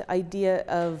thinking about the idea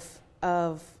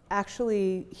of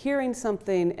actually hearing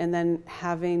something and then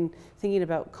thinking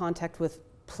about contact with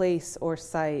place or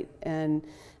site, and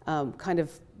kind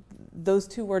of those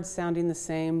two words sounding the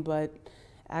same, but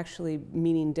actually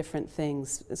meaning different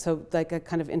things. So like a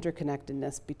kind of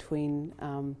interconnectedness between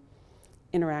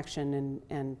interaction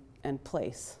and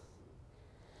place.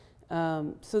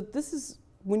 So this is,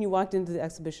 when you walked into the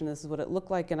exhibition, this is what it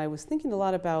looked like, and I was thinking a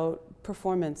lot about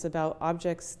performance, about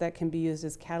objects that can be used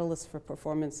as catalysts for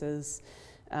performances,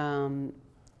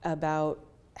 about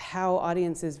how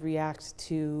audiences react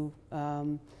to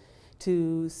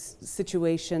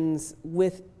situations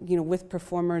with, with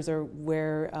performers, or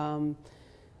where,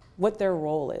 what their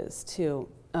role is too.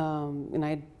 And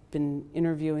I'd been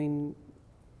interviewing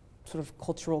sort of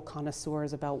cultural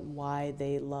connoisseurs about why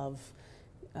they love,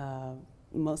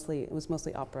 it was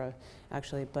mostly opera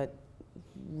actually, but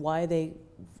why they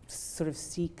sort of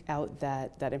seek out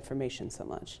that information so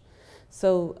much.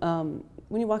 So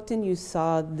when you walked in, you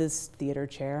saw this theater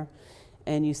chair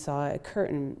and you saw a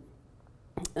curtain,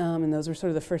 and those were sort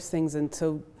of the first things. And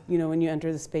so, when you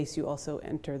enter the space, you also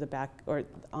enter the back or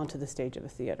onto the stage of a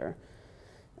theater.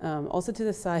 Also to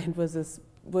the side was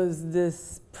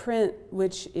this print,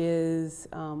 which is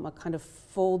a kind of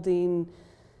folding,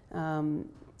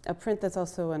 a print that's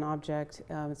also an object.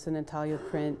 It's an intaglio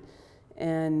print,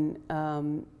 and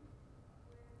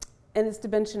its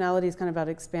dimensionality is kind of about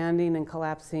expanding and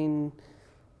collapsing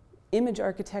image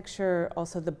architecture,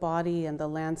 also the body and the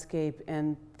landscape,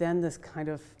 and then this kind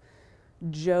of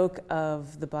joke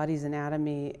of the body's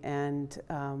anatomy, and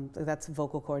that's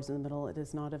vocal cords in the middle. It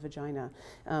is not a vagina.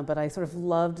 But I sort of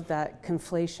loved that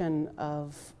conflation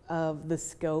of the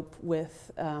scope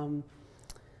with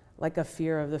like a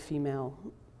fear of the female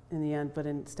in the end, but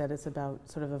instead it's about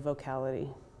sort of a vocality.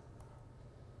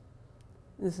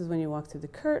 This is when you walk through the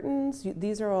curtains.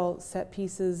 These are all set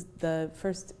pieces. The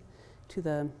first to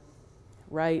the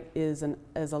right is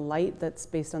a light that's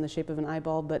based on the shape of an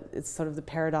eyeball, but it's sort of the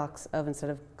paradox of, instead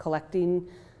of collecting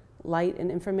light and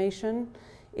information,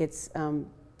 it's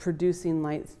producing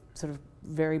light, sort of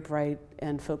very bright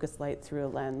and focused light through a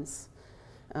lens.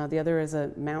 The other is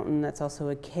a mountain that's also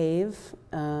a cave,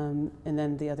 and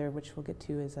then the other, which we'll get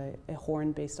to, is a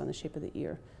horn based on the shape of the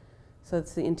ear. So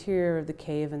it's the interior of the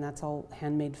cave, and that's all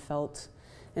handmade felt.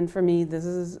 And for me, this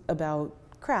is about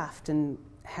craft and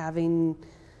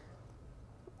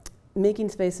making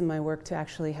space in my work to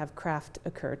actually have craft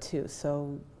occur too.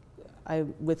 So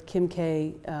with Kim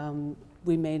K,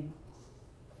 we made,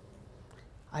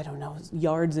 I don't know,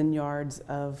 yards and yards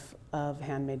of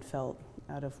handmade felt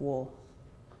out of wool.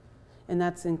 And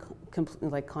that's in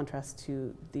complete contrast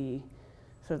to the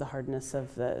sort of the hardness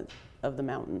of the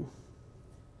mountain.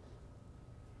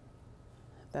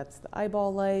 That's the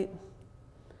eyeball light.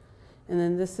 And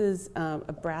then this is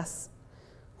a brass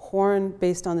horn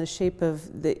based on the shape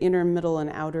of the inner, middle, and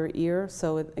outer ear.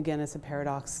 So again, it's a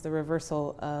paradox. The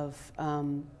reversal of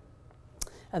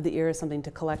the ear is something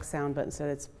to collect sound, but instead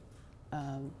it's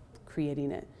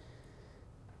creating it.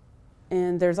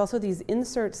 And there's also these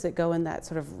inserts that go in that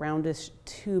sort of roundish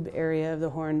tube area of the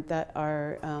horn that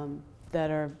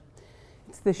are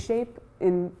it's the shape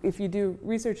if you do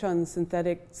research on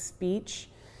synthetic speech,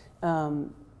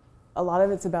 a lot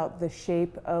of it's about the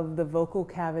shape of the vocal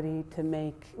cavity to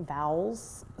make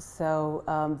vowels.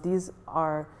 So these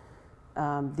are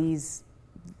these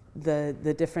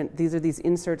are these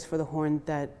inserts for the horn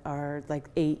that are like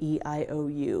A, E, I, O,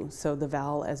 U. So the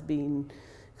vowel as being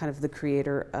kind of the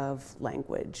creator of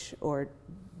language or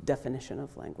definition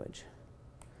of language.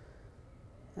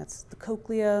 That's the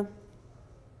cochlea.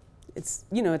 It's,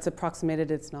 it's approximated,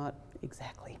 it's not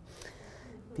exactly,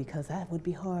 because that would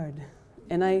be hard.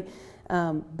 And I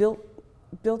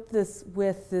built this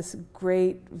with this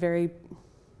great, very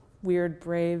weird,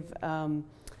 brave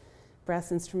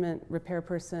brass instrument repair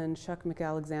person, Chuck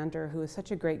McAlexander, who is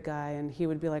such a great guy. And he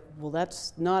would be like, well,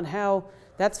 that's not how,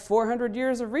 that's 400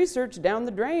 years of research down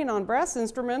the drain on brass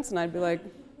instruments. And I'd be like,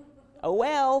 oh,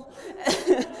 well.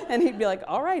 And he'd be like,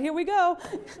 all right, here we go.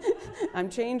 I'm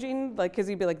changing, because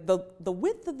he'd be like, the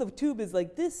width of the tube is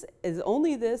like this, is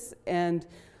only this, and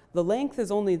the length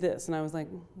is only this. And I was like,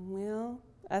 well,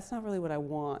 that's not really what I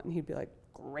want. And he'd be like,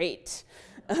 great,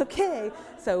 okay.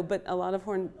 So, but a lot of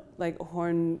horn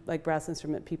brass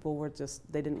instrument people were just,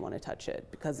 they didn't want to touch it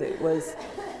because it was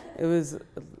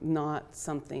not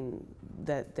something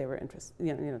that they were interested,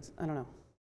 I don't know.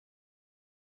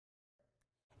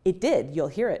 It did, you'll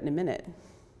hear it in a minute.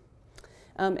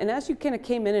 And as you kind of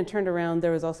came in and turned around,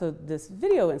 there was also this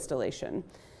video installation.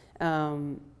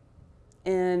 And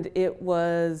it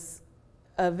was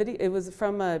it was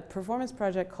from a performance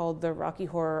project called the Rocky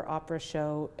Horror Opera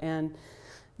Show. And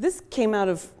this came out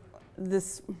of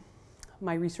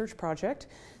my research project,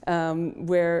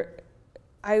 where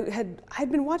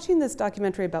I'd been watching this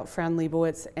documentary about Fran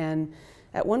Lebowitz, and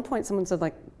at one point someone said,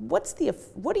 like, what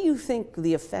do you think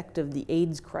the effect of the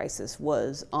AIDS crisis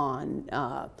was on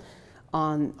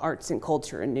arts and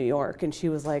culture in New York? And she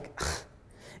was like,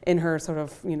 in her sort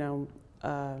of, you know,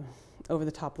 over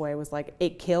the top way, was like,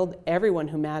 it killed everyone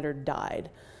who mattered died.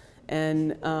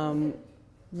 And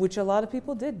which a lot of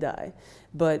people did die.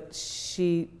 But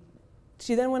she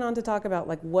then went on to talk about,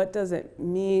 like, what does it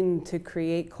mean to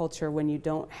create culture when you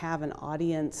don't have an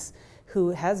audience who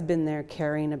has been there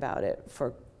caring about it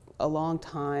for a long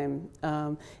time,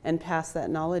 and pass that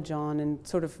knowledge on in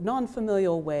sort of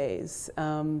non-familial ways,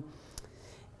 and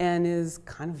is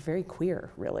kind of very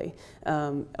queer, really,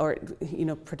 or, you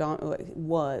know,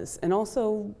 was, and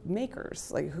also makers,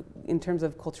 like, in terms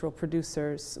of cultural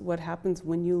producers, what happens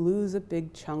when you lose a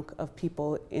big chunk of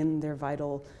people in their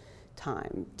vital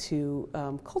time to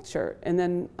culture. And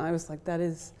then I was like, that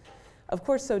is, of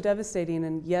course, so devastating,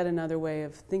 and yet another way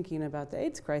of thinking about the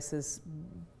AIDS crisis.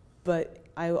 But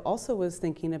I also was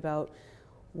thinking about,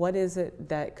 what is it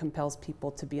that compels people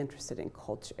to be interested in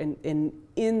culture, in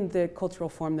the cultural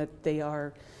form that they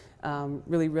are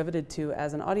really riveted to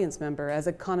as an audience member, as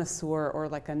a connoisseur, or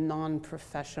like a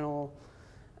non-professional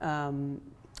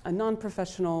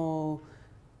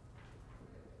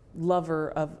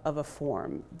lover of a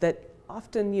form that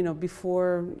often, you know,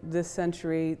 before this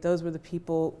century, those were the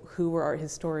people who were art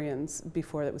historians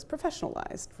before it was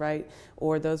professionalized, right?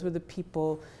 Or those were the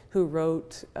people who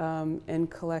wrote and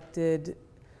collected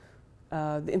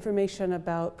the information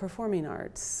about performing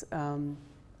arts.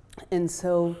 And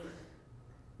so,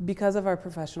 because of our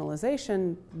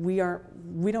professionalization, we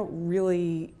don't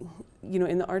really, you know,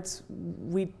 in the arts,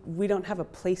 we don't have a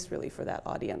place really for that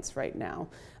audience right now,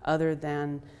 other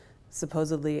than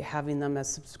supposedly having them as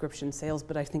subscription sales,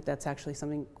 but I think that's actually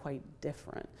something quite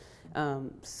different.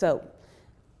 So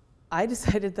I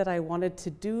decided that I wanted to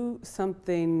do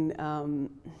something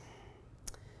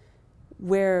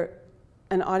where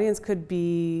an audience could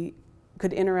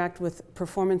interact with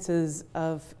performances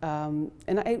of,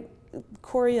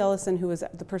 Corey Ellison, who was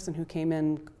the person who came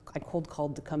in, I cold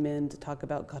called to come in to talk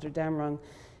about Gotterdammerung.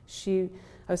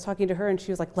 I was talking to her, and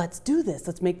she was like, let's do this,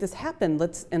 let's make this happen.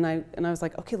 And I was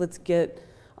like, okay, let's get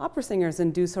opera singers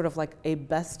and do sort of like a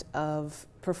best of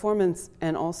performance,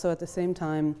 and also at the same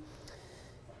time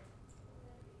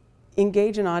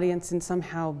engage an audience in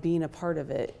somehow being a part of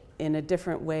it in a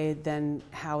different way than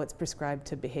how it's prescribed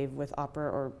to behave with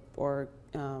opera or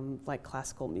like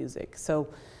classical music. So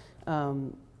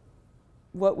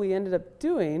what we ended up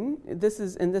doing,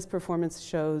 this performance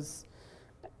shows,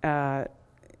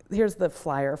 here's the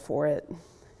flyer for it,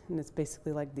 and it's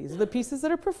basically like, these are the pieces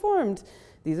that are performed,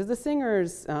 these are the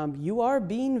singers, you are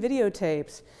being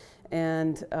videotaped.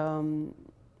 And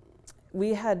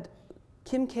we had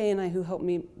Kim K and I, who helped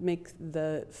me make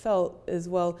the felt as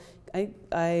well.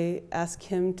 I asked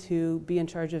him to be in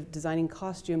charge of designing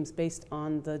costumes based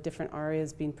on the different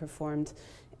arias being performed,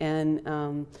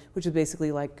 and which is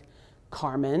basically like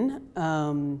Carmen,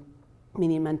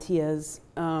 Mini Mantillas,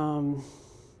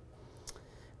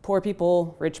 poor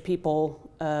people, rich people,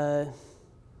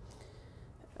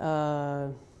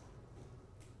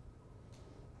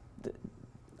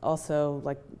 also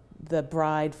like the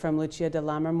bride from Lucia de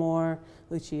Lammermoor,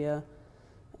 Lucia.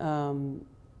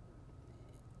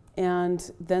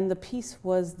 And then the piece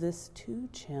was this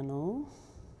 2-channel.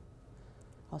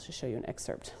 I'll just show you an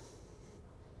excerpt.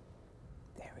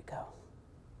 There we go.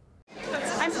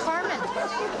 I'm Carmen.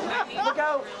 Look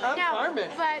out, I'm Carmen.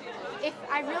 But if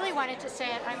I really wanted to say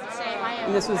it, I would say I am.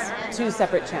 And this was Carmen. 2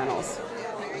 separate channels.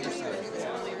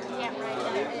 Yeah, right.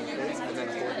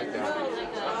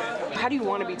 How do you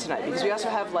want to be tonight? Because we also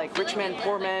have like rich men,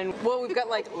 poor men. Well, we've got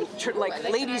like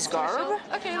ladies' garb.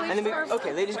 Okay, and then garb.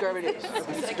 Okay, ladies' garb it is.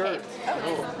 Skirt.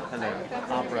 Oh. And then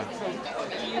opera.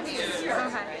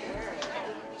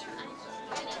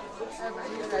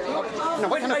 No,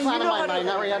 what kind of clown am I? Am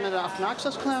I an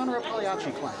obnoxious clown or a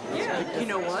Pagliacci clown? Yeah, you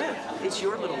know what? It's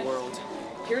your little world.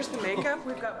 Here's the makeup.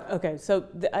 We've got. Okay, so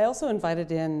I also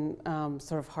invited in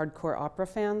sort of hardcore opera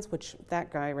fans, which that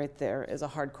guy right there is a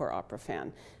hardcore opera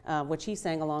fan, which he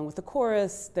sang along with the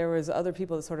chorus. There was other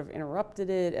people that sort of interrupted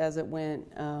it as it went.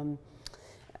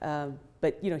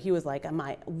 But you know, he was like,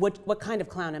 what kind of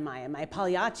clown am I? Am I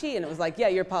Pagliacci? And it was like, yeah,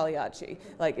 you're Pagliacci,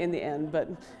 like in the end. But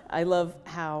I love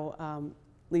how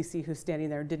Lisi, who's standing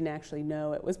there, didn't actually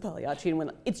know it was Pagliacci and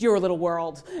went, it's your little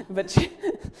world.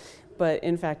 But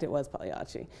in fact, it was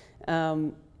Pagliacci. Let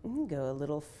me go a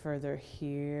little further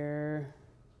here.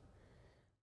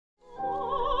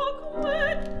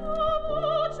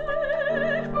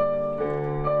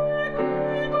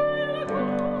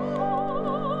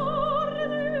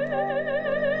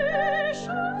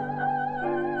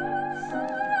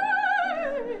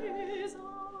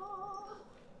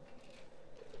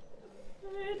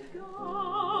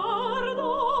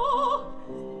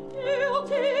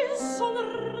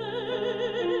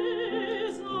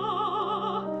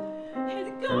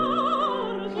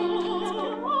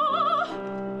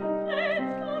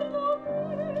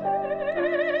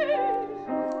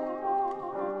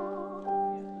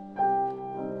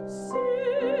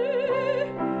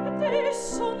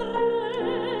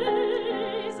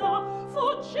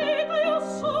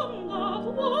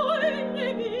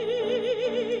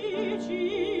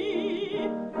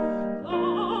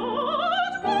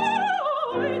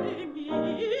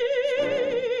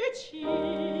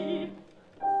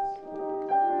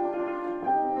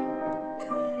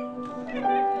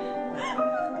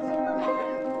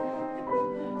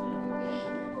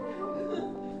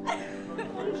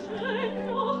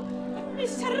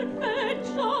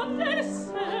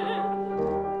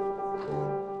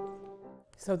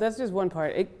 So that's just one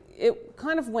part. It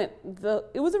kind of went,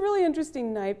 it was a really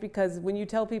interesting night because when you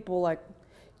tell people like,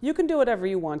 you can do whatever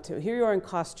you want to. Here you are in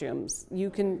costumes.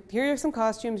 Here are some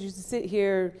costumes, you sit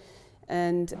here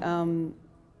and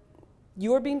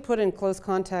you are being put in close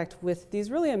contact with these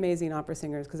really amazing opera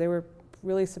singers because they were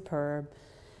really superb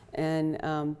and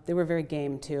they were very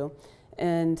game too.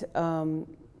 And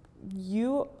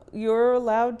you're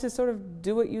allowed to sort of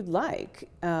do what you'd like.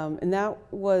 And that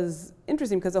was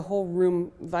interesting because the whole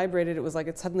room vibrated. It was like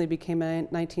it suddenly became a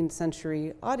 19th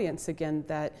century audience again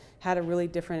that had a really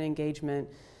different engagement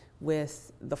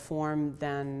with the form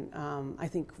than I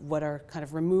think what our kind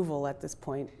of removal at this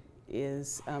point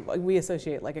is. We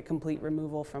associate like a complete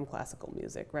removal from classical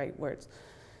music, right? Where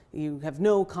you have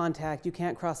no contact, you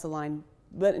can't cross the line.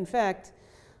 But in fact,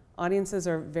 audiences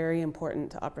are very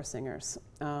important to opera singers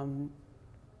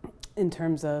in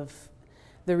terms of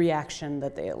the reaction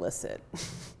that they elicit.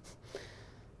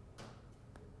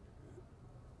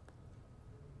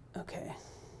 Okay.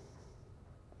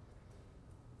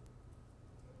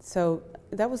 So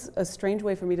that was a strange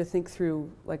way for me to think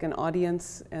through like an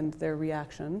audience and their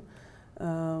reaction.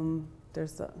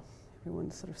 There's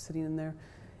everyone sort of sitting in there.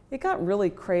 It got really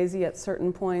crazy at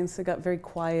certain points. It got very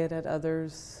quiet at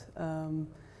others.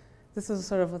 This was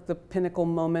sort of like the pinnacle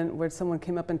moment where someone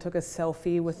came up and took a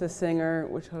selfie with the singer,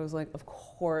 which I was like, of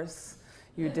course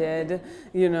you did.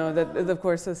 You know, that of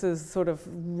course this is sort of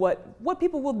what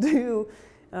people will do,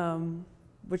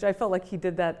 which I felt like he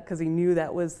did that because he knew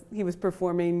he was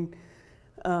performing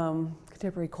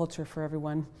contemporary culture for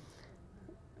everyone.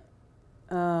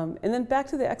 And then back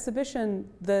to the exhibition,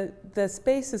 the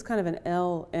space is kind of an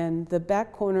L, and the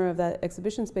back corner of that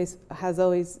exhibition space has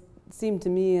always seemed to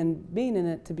me, and being in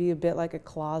it, to be a bit like a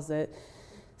closet.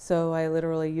 So I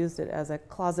literally used it as a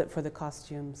closet for the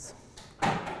costumes.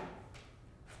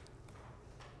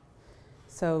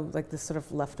 So like this sort of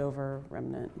leftover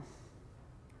remnant.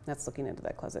 That's looking into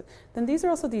that closet. Then these are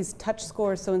also these touch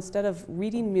scores. So instead of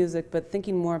reading music, but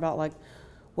thinking more about like,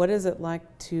 what is it like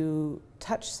to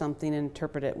touch something and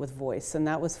interpret it with voice? And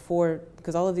that was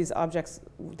because all of these objects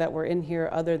that were in here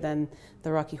other than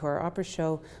the Rocky Horror Opera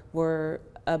Show were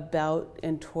about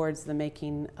and towards the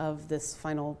making of this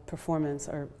final performance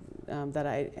that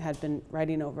I had been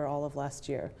writing over all of last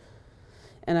year.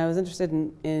 And I was interested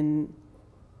in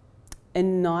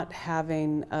not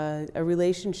having a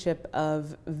relationship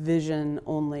of vision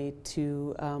only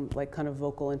to like kind of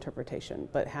vocal interpretation,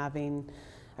 but having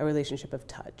a relationship of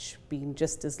touch, being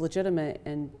just as legitimate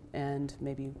and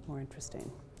maybe more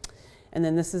interesting. And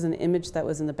then this is an image that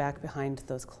was in the back behind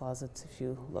those closets, if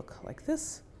you look like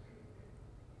this.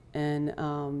 And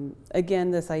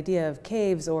again, this idea of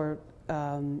caves, or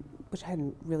which I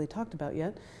hadn't really talked about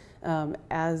yet,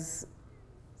 as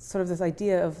sort of this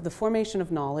idea of the formation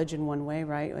of knowledge in one way,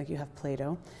 right? Like you have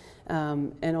Plato,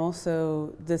 and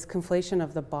also this conflation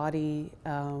of the body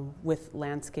with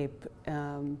landscape,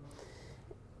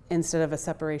 instead of a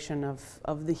separation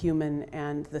of the human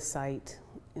and the site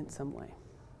in some way.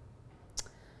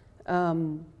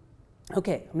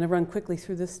 Okay, I'm gonna run quickly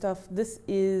through this stuff. This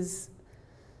is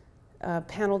a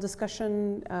panel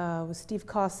discussion with Steve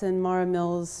Cosson, Mara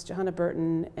Mills, Johanna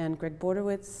Burton, and Greg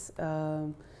Bordowitz.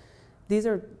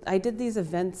 I did these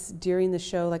events during the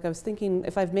show. Like I was thinking,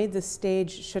 if I've made this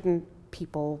stage, shouldn't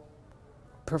people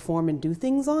perform and do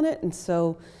things on it? And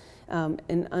so,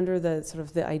 and under the sort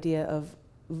of the idea of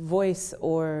voice,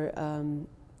 or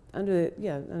under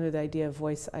the idea of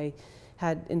voice, I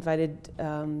had invited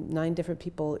 9 different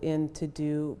people in to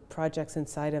do projects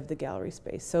inside of the gallery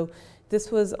space. So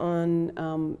this was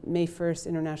on May 1st,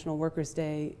 International Workers'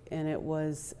 Day, and it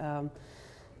was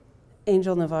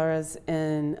Angel Navarez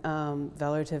and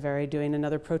Valerie Taveri doing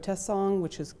another protest song,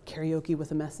 which is karaoke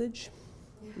with a message.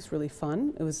 It was really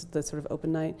fun. It was the sort of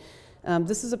open night.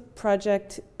 This is a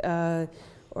project where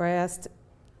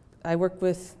I worked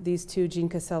with these two, Jean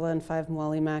Casella and Five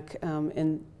Mwali Mac,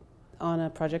 on a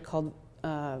project called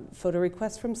Photo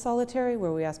Requests from Solitary,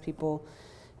 where we asked people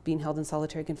being held in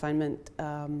solitary confinement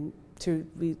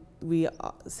we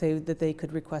say that they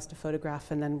could request a photograph,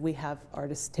 and then we have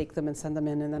artists take them and send them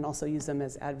in, and then also use them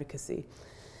as advocacy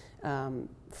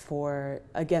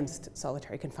against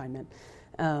solitary confinement.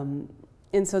 And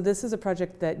so this is a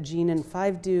project that Jean and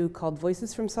Five do called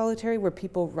Voices from Solitary, where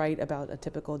people write about a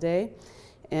typical day.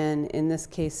 And in this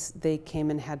case, they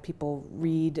came and had people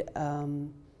read,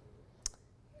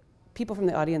 people from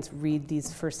the audience read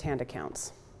these firsthand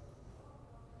accounts.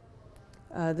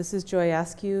 This is Joy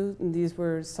Askew, and these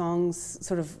were songs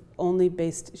sort of only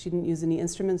based, she didn't use any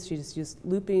instruments, she just used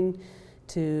looping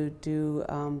to do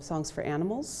songs for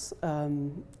animals,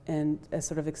 and a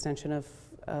sort of extension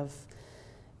of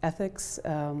ethics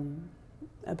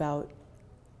about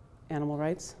animal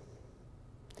rights.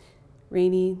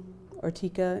 Rainey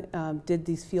Ortica did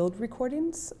these field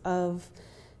recordings of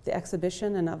the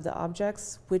exhibition and of the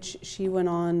objects, which she went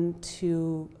on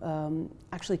to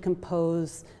actually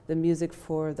compose the music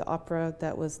for the opera.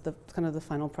 That was the kind of the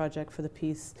final project for the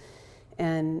piece.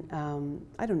 And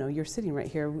I don't know, you're sitting right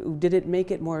here. Did it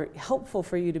make it more helpful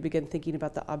for you to begin thinking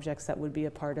about the objects that would be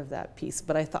a part of that piece?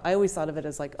 But I always thought of it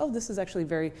as like, oh, this is actually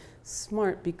very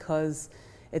smart because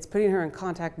it's putting her in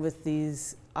contact with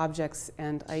these objects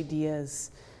and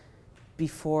ideas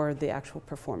before the actual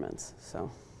performance.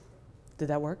 So, did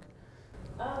that work?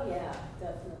 Oh yeah,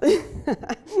 definitely.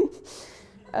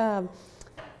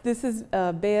 This is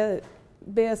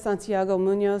Bea Santiago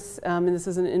Munoz, and this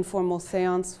is an informal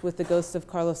seance with the ghost of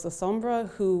Carlos La Sombra,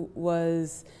 who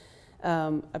was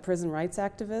a prison rights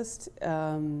activist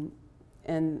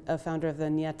and a founder of the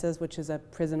Nietas, which is a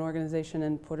prison organization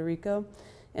in Puerto Rico.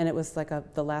 And it was like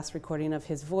the last recording of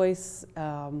his voice,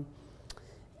 and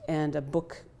a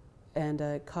book and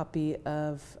a copy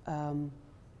of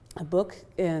a book.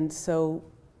 And so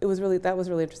that was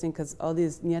really interesting because all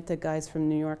these Nieta guys from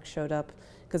New York showed up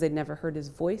because they'd never heard his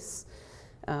voice.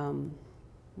 And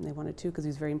they wanted to because he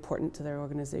was very important to their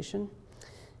organization.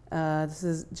 This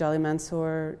is Jali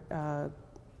Mansour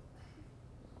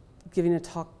giving a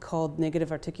talk called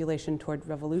Negative Articulation Toward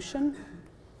Revolution.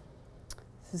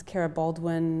 This is Kara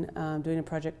Baldwin doing a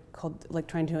project called, like,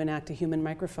 trying to enact a human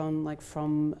microphone, like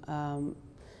from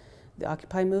the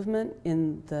Occupy movement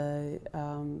in the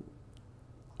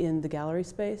gallery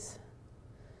space.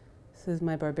 This is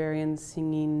my barbarians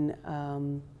singing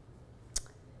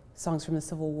songs from the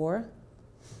Civil War.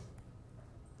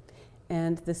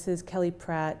 And this is Kelly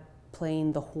Pratt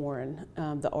playing the horn,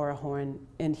 the aura horn,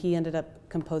 and he ended up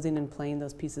composing and playing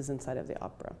those pieces inside of the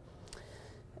opera.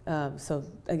 So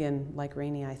again, like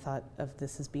Rainey, I thought of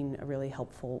this as being a really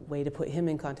helpful way to put him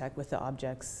in contact with the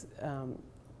objects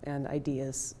and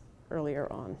ideas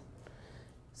earlier on.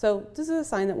 So this is a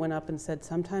sign that went up and said,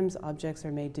 sometimes objects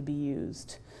are made to be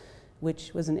used,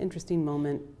 which was an interesting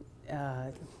moment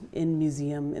in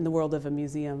the world of a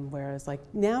museum, where I was like,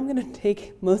 now I'm gonna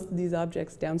take most of these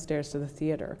objects downstairs to the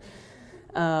theater.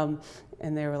 And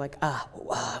they were like,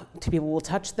 two people will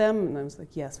touch them? And I was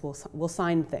like, yes, we'll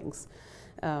sign things.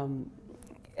 And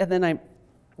then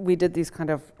we did these kind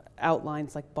of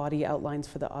outlines, like body outlines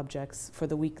for the objects for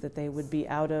the week that they would be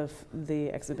out of the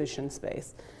exhibition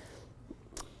space.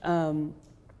 And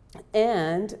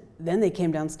then they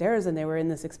came downstairs and they were in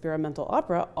this experimental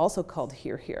opera, also called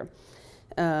Here, Here.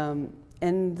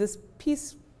 And this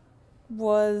piece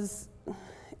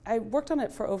I worked on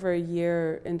it for over a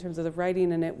year in terms of the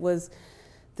writing, and it was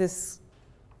this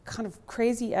kind of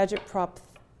crazy agitprop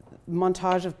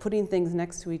montage of putting things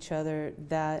next to each other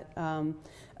that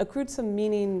accrued some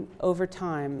meaning over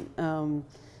time.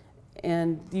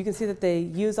 And you can see that they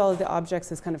use all of the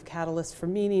objects as kind of catalysts for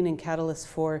meaning and catalysts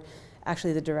for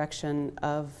actually the direction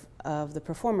of the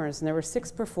performers. And there were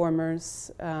 6 performers,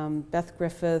 Beth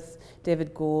Griffith,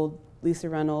 David Gould, Lisa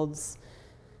Reynolds,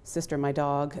 Sister My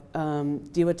Dog,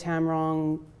 Diwa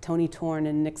Tamrong, Tony Torn,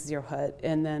 and Nick Zierhut.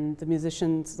 And then the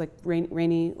musicians, like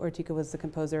Rainey Ortica was the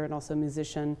composer and also a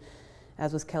musician,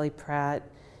 as was Kelly Pratt,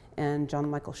 and John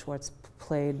Michael Schwartz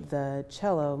played the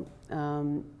cello,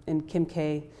 and Kim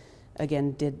K,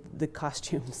 again, did the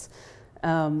costumes.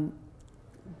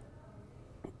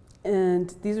 And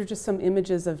these are just some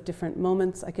images of different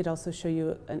moments. I could also show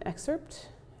you an excerpt,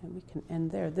 and we can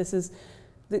end there. This is,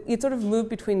 it sort of moved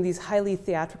between these highly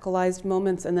theatricalized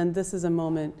moments, and then this is a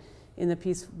moment in the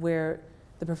piece where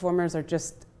the performers are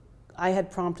just, I had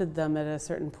prompted them at a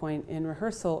certain point in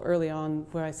rehearsal early on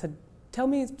where I said, tell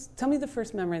me the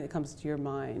first memory that comes to your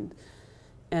mind.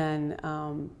 And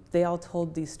they all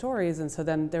told these stories, and so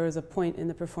then there was a point in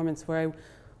the performance where I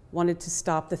wanted to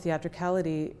stop the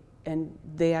theatricality, and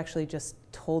they actually just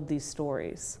told these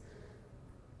stories.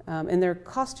 And their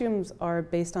costumes are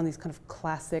based on these kind of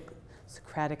classic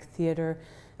Socratic theater,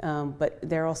 but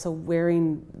they're also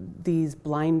wearing these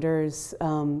blinders,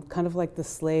 kind of like the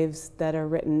slaves that are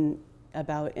written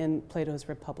about in Plato's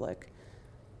Republic.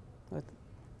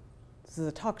 This is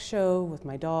a talk show with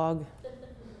my dog.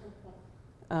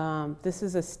 This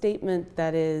is a statement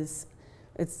that is,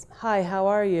 it's, hi, how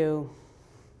are you?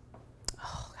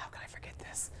 Oh, how could I forget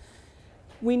this?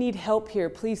 We need help here,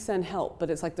 please send help. But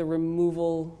it's like the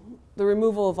removal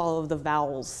of all of the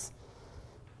vowels.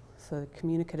 So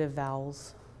communicative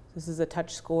vowels. This is a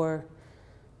touch score.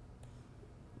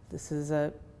 This is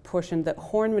a portion. The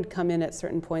horn would come in at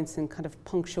certain points and kind of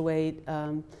punctuate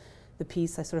the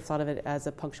piece. I sort of thought of it as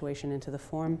a punctuation into the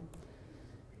form.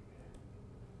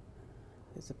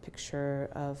 There's a picture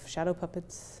of shadow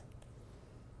puppets,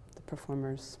 the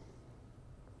performers.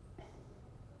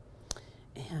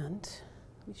 And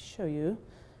let me show you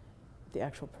the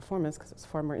actual performance, because it's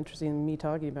far more interesting than me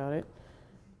talking about it.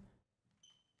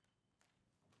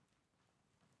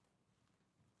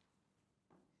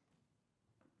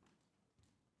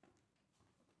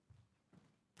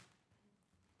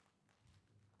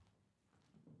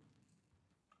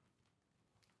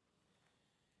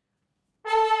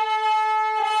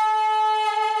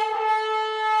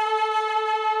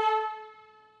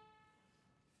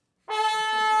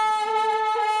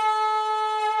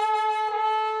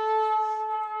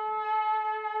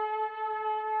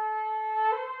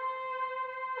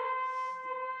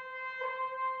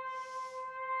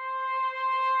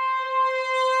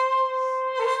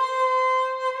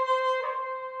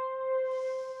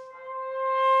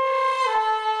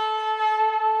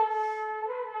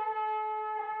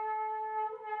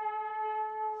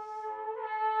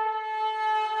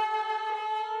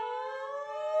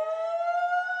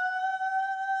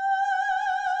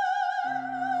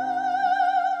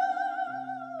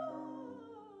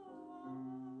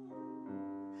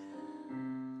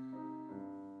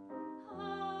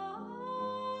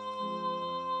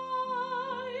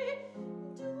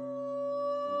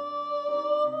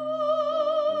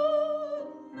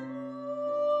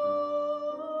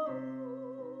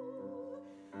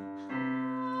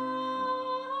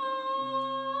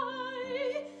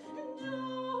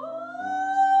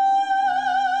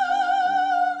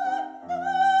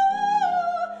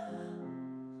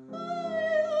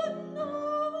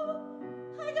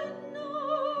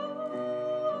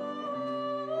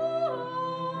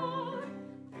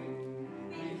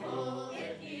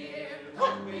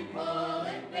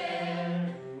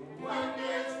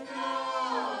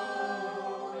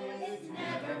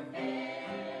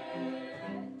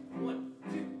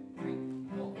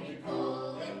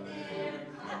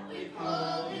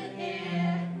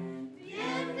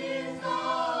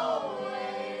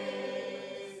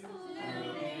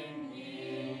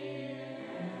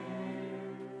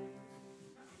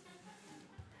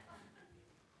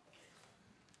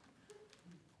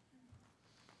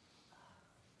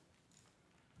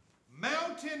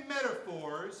 Mountain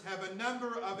metaphors have a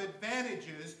number of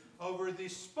advantages over the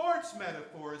sports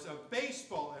metaphors of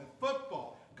baseball and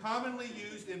football, commonly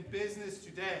used in business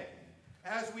today.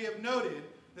 As we have noted,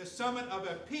 the summit of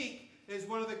a peak is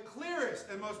one of the clearest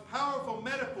and most powerful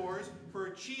metaphors for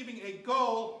achieving a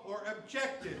goal or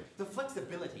objective. The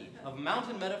flexibility of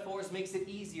mountain metaphors makes it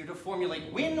easier to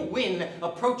formulate win-win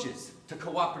approaches to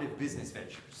cooperative business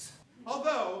ventures.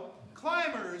 Although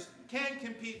climbers can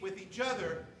compete with each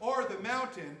other or the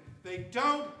mountain, they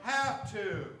don't have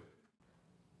to.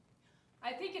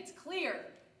 I think it's clear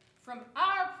from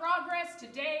our progress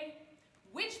today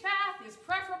which path is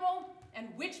preferable and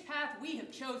which path we have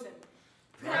chosen.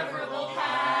 Preferable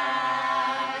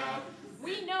path!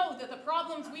 We know that the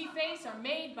problems we face are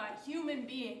made by human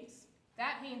beings.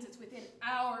 That means it's within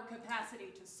our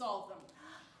capacity to solve them.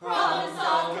 Problem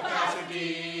solve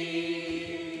capacity!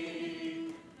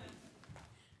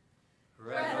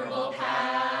 Preferable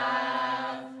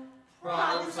path!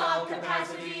 Problem solve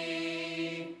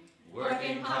capacity!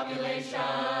 Working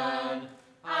population!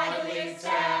 Idly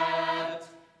accept!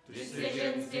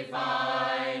 Decisions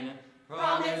define!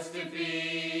 Promise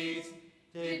defeat!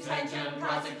 Detention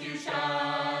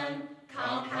prosecution!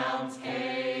 Compounds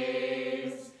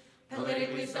case!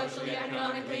 Politically, socially,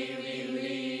 economically,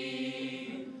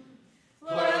 legally!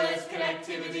 Pluralist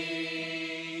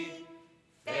connectivity!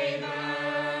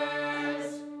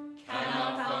 Favors!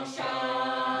 Cannot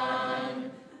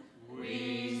function!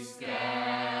 We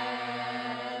scan!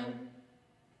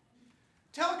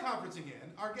 Teleconferencing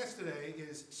in, our guest today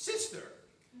is Sister,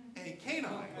 a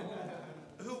canine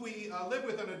who we live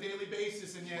with on a daily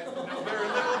basis and yet know very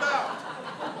little about.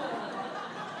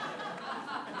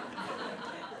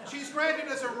 She's granted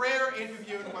us a rare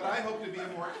interview and what I hope to be a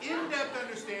more in-depth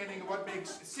understanding of what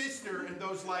makes Sister and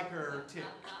those like her tick.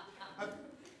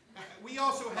 We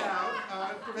also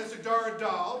have Professor Dara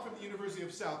Dahl from the University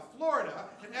of South Florida,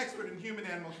 an expert in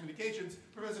human-animal communications.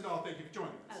 Professor Dahl, thank you for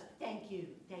joining us. Oh, thank you.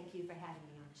 Thank you for having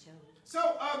me on the show.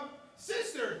 So,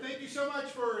 Sister, thank you so much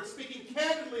for speaking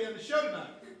candidly on the show tonight.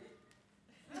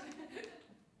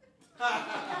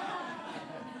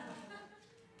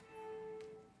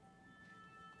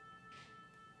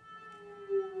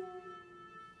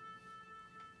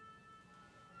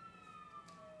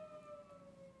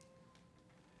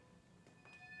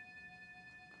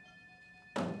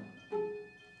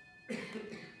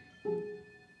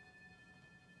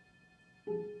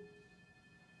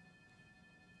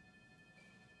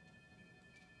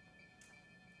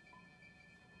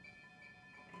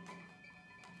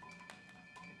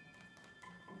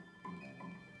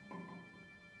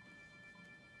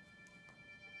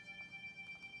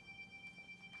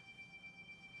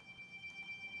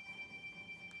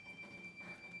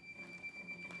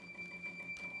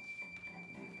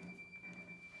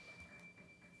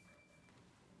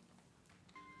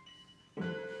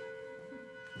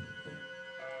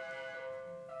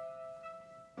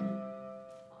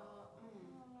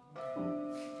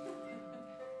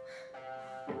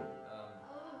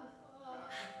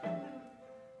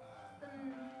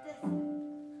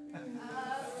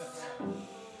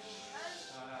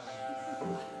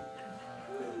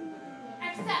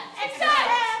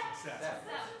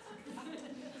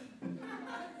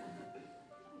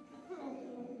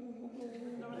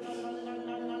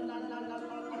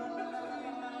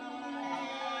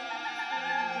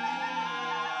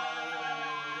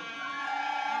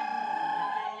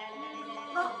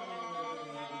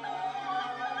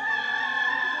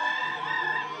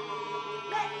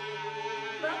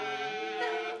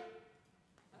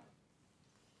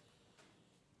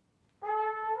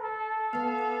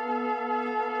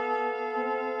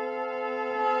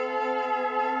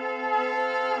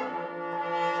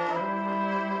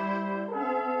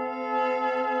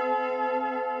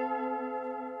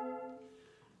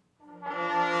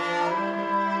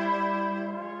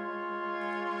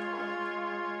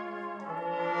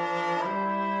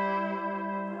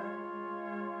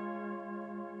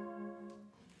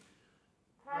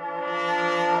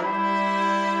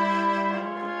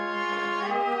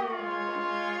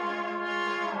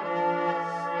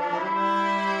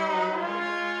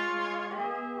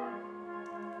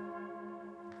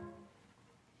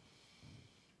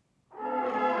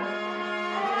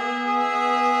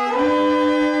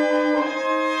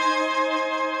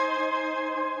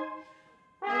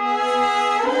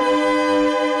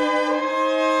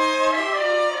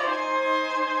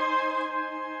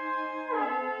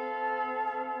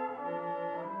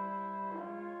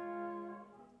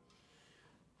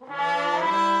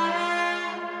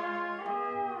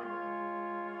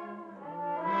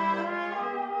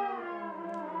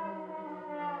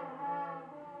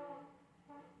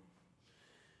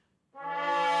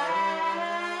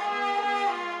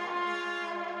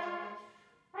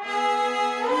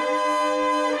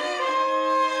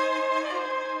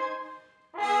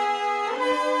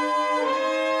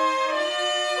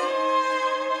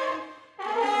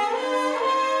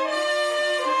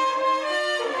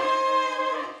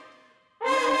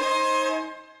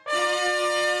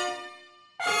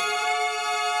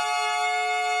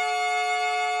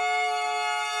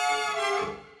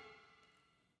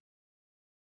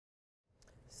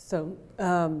 So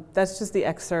that's just the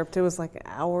excerpt. It was like an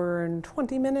hour and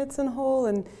 20 minutes in whole.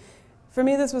 And for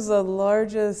me, this was the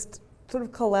largest sort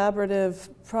of collaborative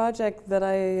project that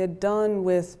I had done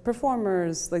with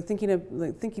performers, like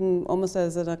thinking almost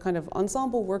as a kind of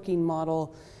ensemble working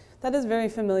model that is very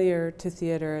familiar to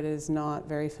theater. It is not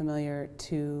very familiar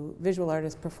to visual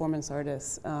artists, performance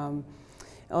artists.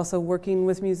 Also working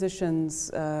with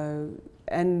musicians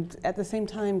and at the same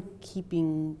time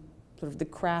keeping sort of the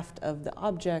craft of the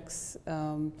objects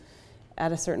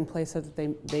at a certain place so that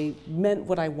they meant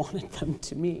what I wanted them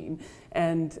to mean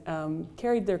and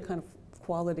carried their kind of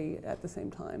quality at the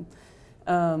same time.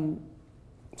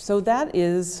 So that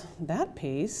is that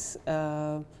piece.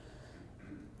 And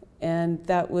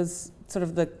that was sort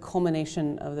of the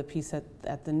culmination of the piece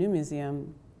at the New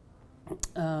Museum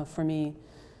for me.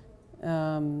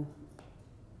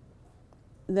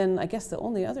 Then I guess the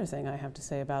only other thing I have to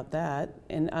say about that,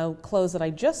 and I'll close that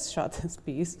I just shot this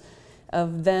piece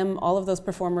of them, all of those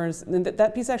performers, and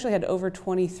that piece actually had over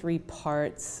 23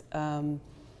 parts, and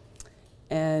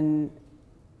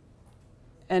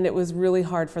it was really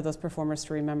hard for those performers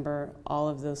to remember all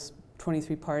of those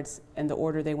 23 parts and the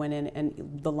order they went in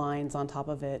and the lines on top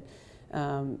of it.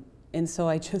 And so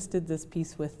I just did this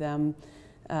piece with them.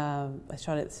 I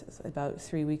shot it about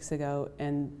 3 weeks ago,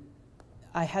 and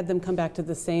I had them come back to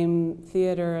the same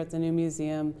theater at the New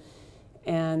Museum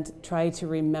and try to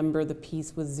remember the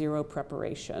piece with zero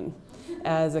preparation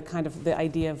as a kind of the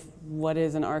idea of what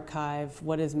is an archive,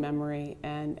 what is memory,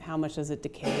 and how much does it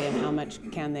decay and how much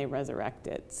can they resurrect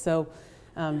it. So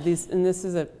this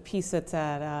is a piece that's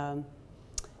at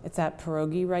it's at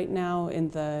Pierogi right now in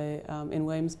the in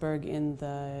Williamsburg in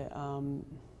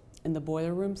the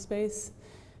boiler room space.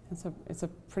 It's a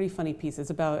pretty funny piece. It's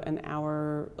about an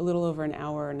hour, a little over an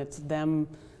hour, and it's them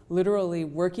literally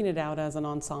working it out as an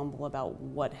ensemble about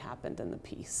what happened in the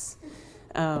piece,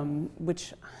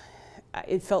 which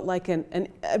it felt like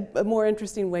a more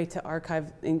interesting way to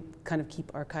archive and kind of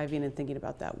keep archiving and thinking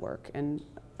about that work. And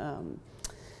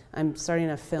I'm starting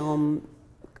a film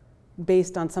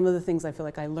based on some of the things I feel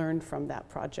like I learned from that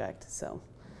project. So,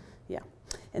 yeah.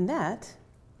 And that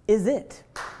is it.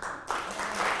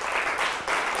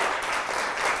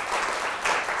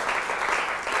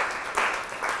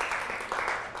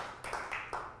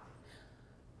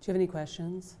 Do you have any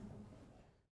questions?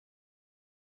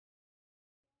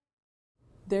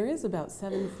 There is about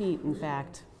 7 feet, in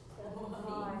fact.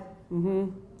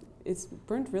 It's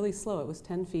burned really slow. It was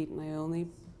 10 feet, and I only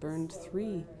burned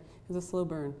 3. It was a slow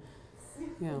burn.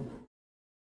 Yeah.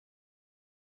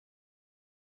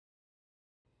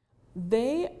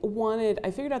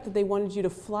 I figured out that they wanted you to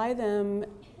fly them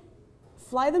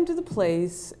to the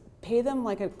place, pay them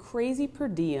like a crazy per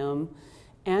diem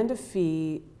and a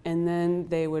fee, and then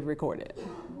they would record it.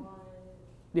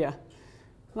 Yeah.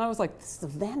 And I was like, this is a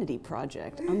vanity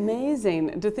project.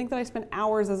 Amazing. And to think that I spent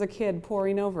hours as a kid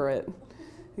poring over it.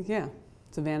 Yeah,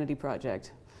 it's a vanity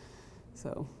project.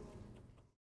 So.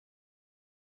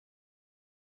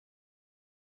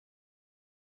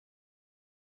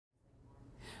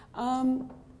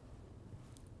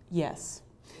 Yes.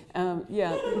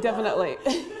 Yeah, definitely.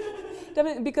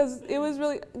 Definitely, because it was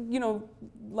really,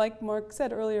 like Mark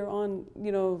said earlier on,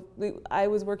 I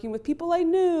was working with people I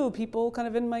knew, people kind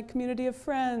of in my community of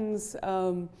friends,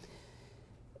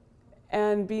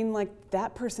 and being like,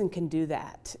 that person can do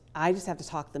that. I just have to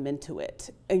talk them into it,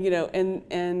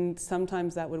 and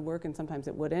sometimes that would work and sometimes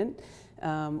it wouldn't,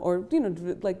 or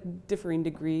like differing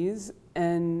degrees.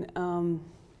 And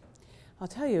I'll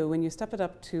tell you, when you step it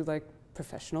up to like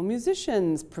professional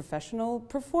musicians, professional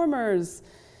performers,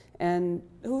 and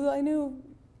who I knew,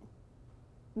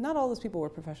 not all those people were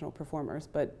professional performers,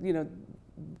 but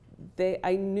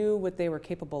I knew what they were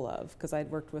capable of because I'd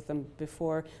worked with them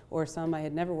before, or some I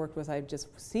had never worked with. I'd just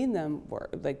seen them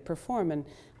perform, and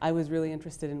I was really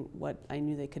interested in what I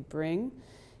knew they could bring,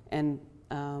 and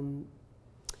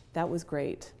that was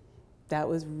great. That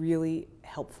was really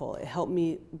helpful. It helped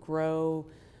me grow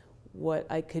what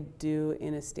I could do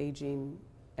in a staging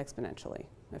exponentially,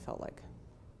 I felt like.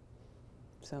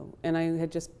 So, and I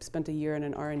had just spent a year in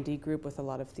an R&D group with a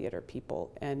lot of theater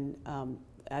people, and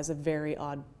as a very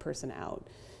odd person out.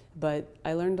 But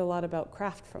I learned a lot about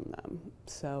craft from them.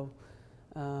 So,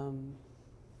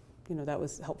 that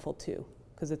was helpful too,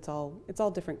 because it's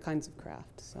all different kinds of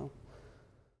craft. So.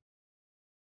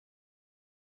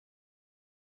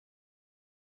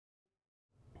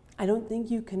 I don't think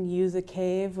you can use a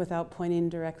cave without pointing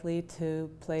directly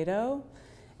to Plato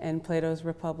and Plato's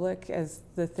Republic as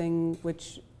the thing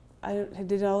which,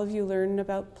 did all of you learn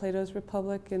about Plato's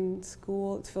Republic in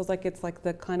school? It feels like it's like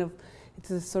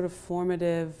it's a sort of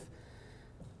formative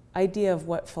idea of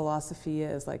what philosophy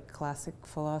is, like classic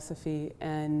philosophy,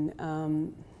 and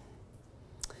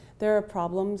there are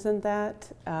problems in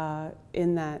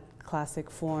that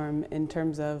classic form in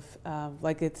terms of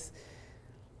like it's.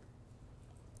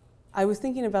 I was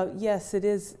thinking about, yes, it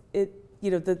is. You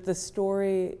know, the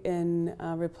story in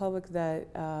Republic that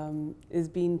is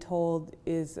being told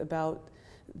is about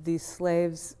these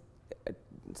slaves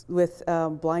with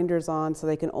blinders on, so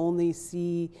they can only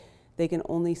see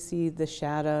the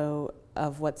shadow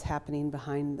of what's happening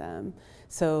behind them.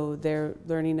 So they're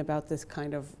learning about this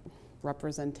kind of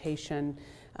representation.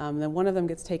 Then one of them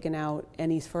gets taken out,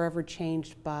 and he's forever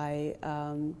changed by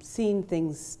seeing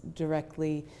things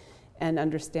directly and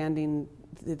understanding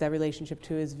that relationship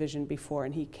to his vision before,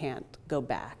 and he can't go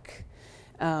back.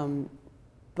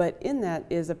 But in that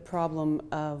is a problem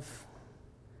of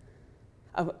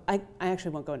I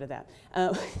actually won't go into that.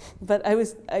 But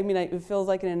it feels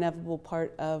like an inevitable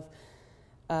part of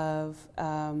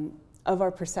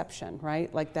our perception,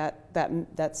 right? Like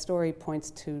that story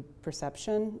points to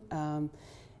perception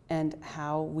and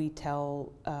how we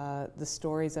tell the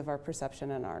stories of our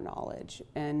perception and our knowledge.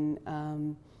 And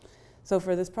so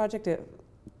for this project,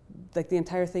 like the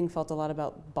entire thing felt a lot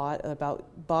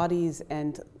about bodies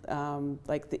and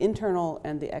like the internal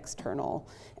and the external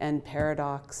and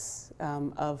paradox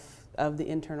of the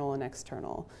internal and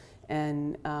external.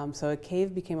 And so a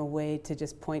cave became a way to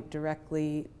just point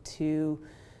directly to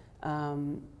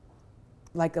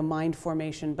like a mind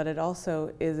formation, but it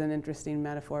also is an interesting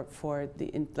metaphor for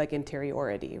the like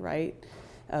interiority, right?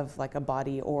 Of like a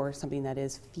body or something that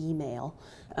is female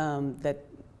that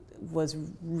was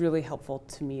really helpful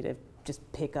to me to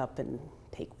just pick up and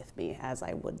take with me as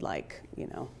I would like, you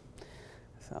know.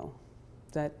 So,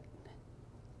 is that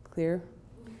clear?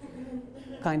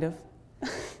 Kind of?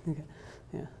 Okay.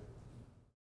 Yeah.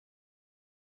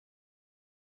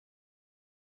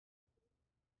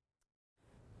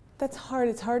 That's hard.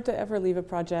 It's hard to ever leave a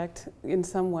project in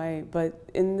some way, but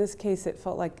in this case, it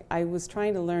felt like I was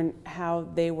trying to learn how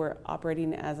they were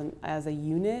operating as a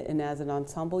unit and as an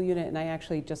ensemble unit, and I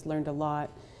actually just learned a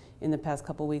lot in the past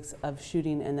couple weeks of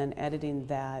shooting and then editing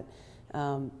that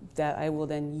I will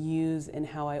then use in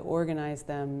how I organize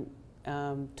them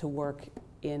to work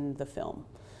in the film.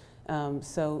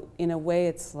 So in a way,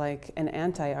 it's like an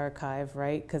anti-archive,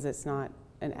 right? Because it's not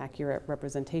an accurate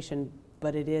representation,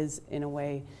 but it is, in a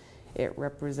way, it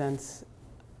represents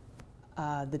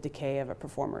the decay of a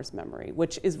performer's memory,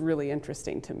 which is really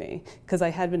interesting to me. Because I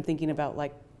had been thinking about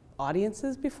like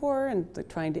audiences before and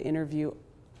trying to interview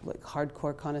like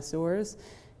hardcore connoisseurs,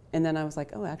 and then I was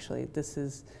like, oh, actually, this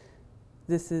is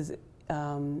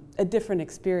a different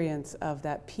experience of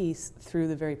that piece through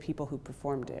the very people who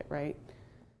performed it, right?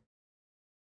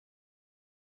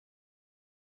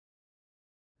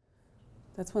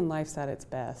 That's when life's at its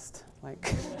best,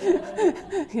 like,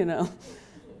 you know.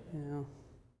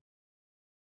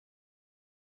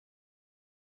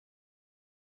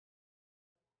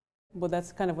 Well,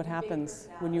 that's kind of what happens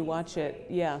when you watch it.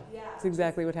 Yeah, it's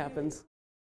exactly what happens.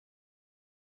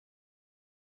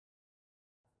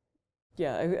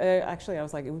 Yeah, I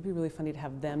was like, it would be really funny to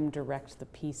have them direct the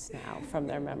piece now from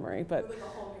their memory, but like a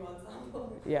whole new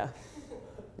ensemble. Yeah.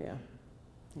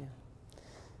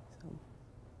 So,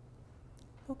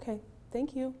 okay,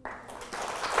 thank you.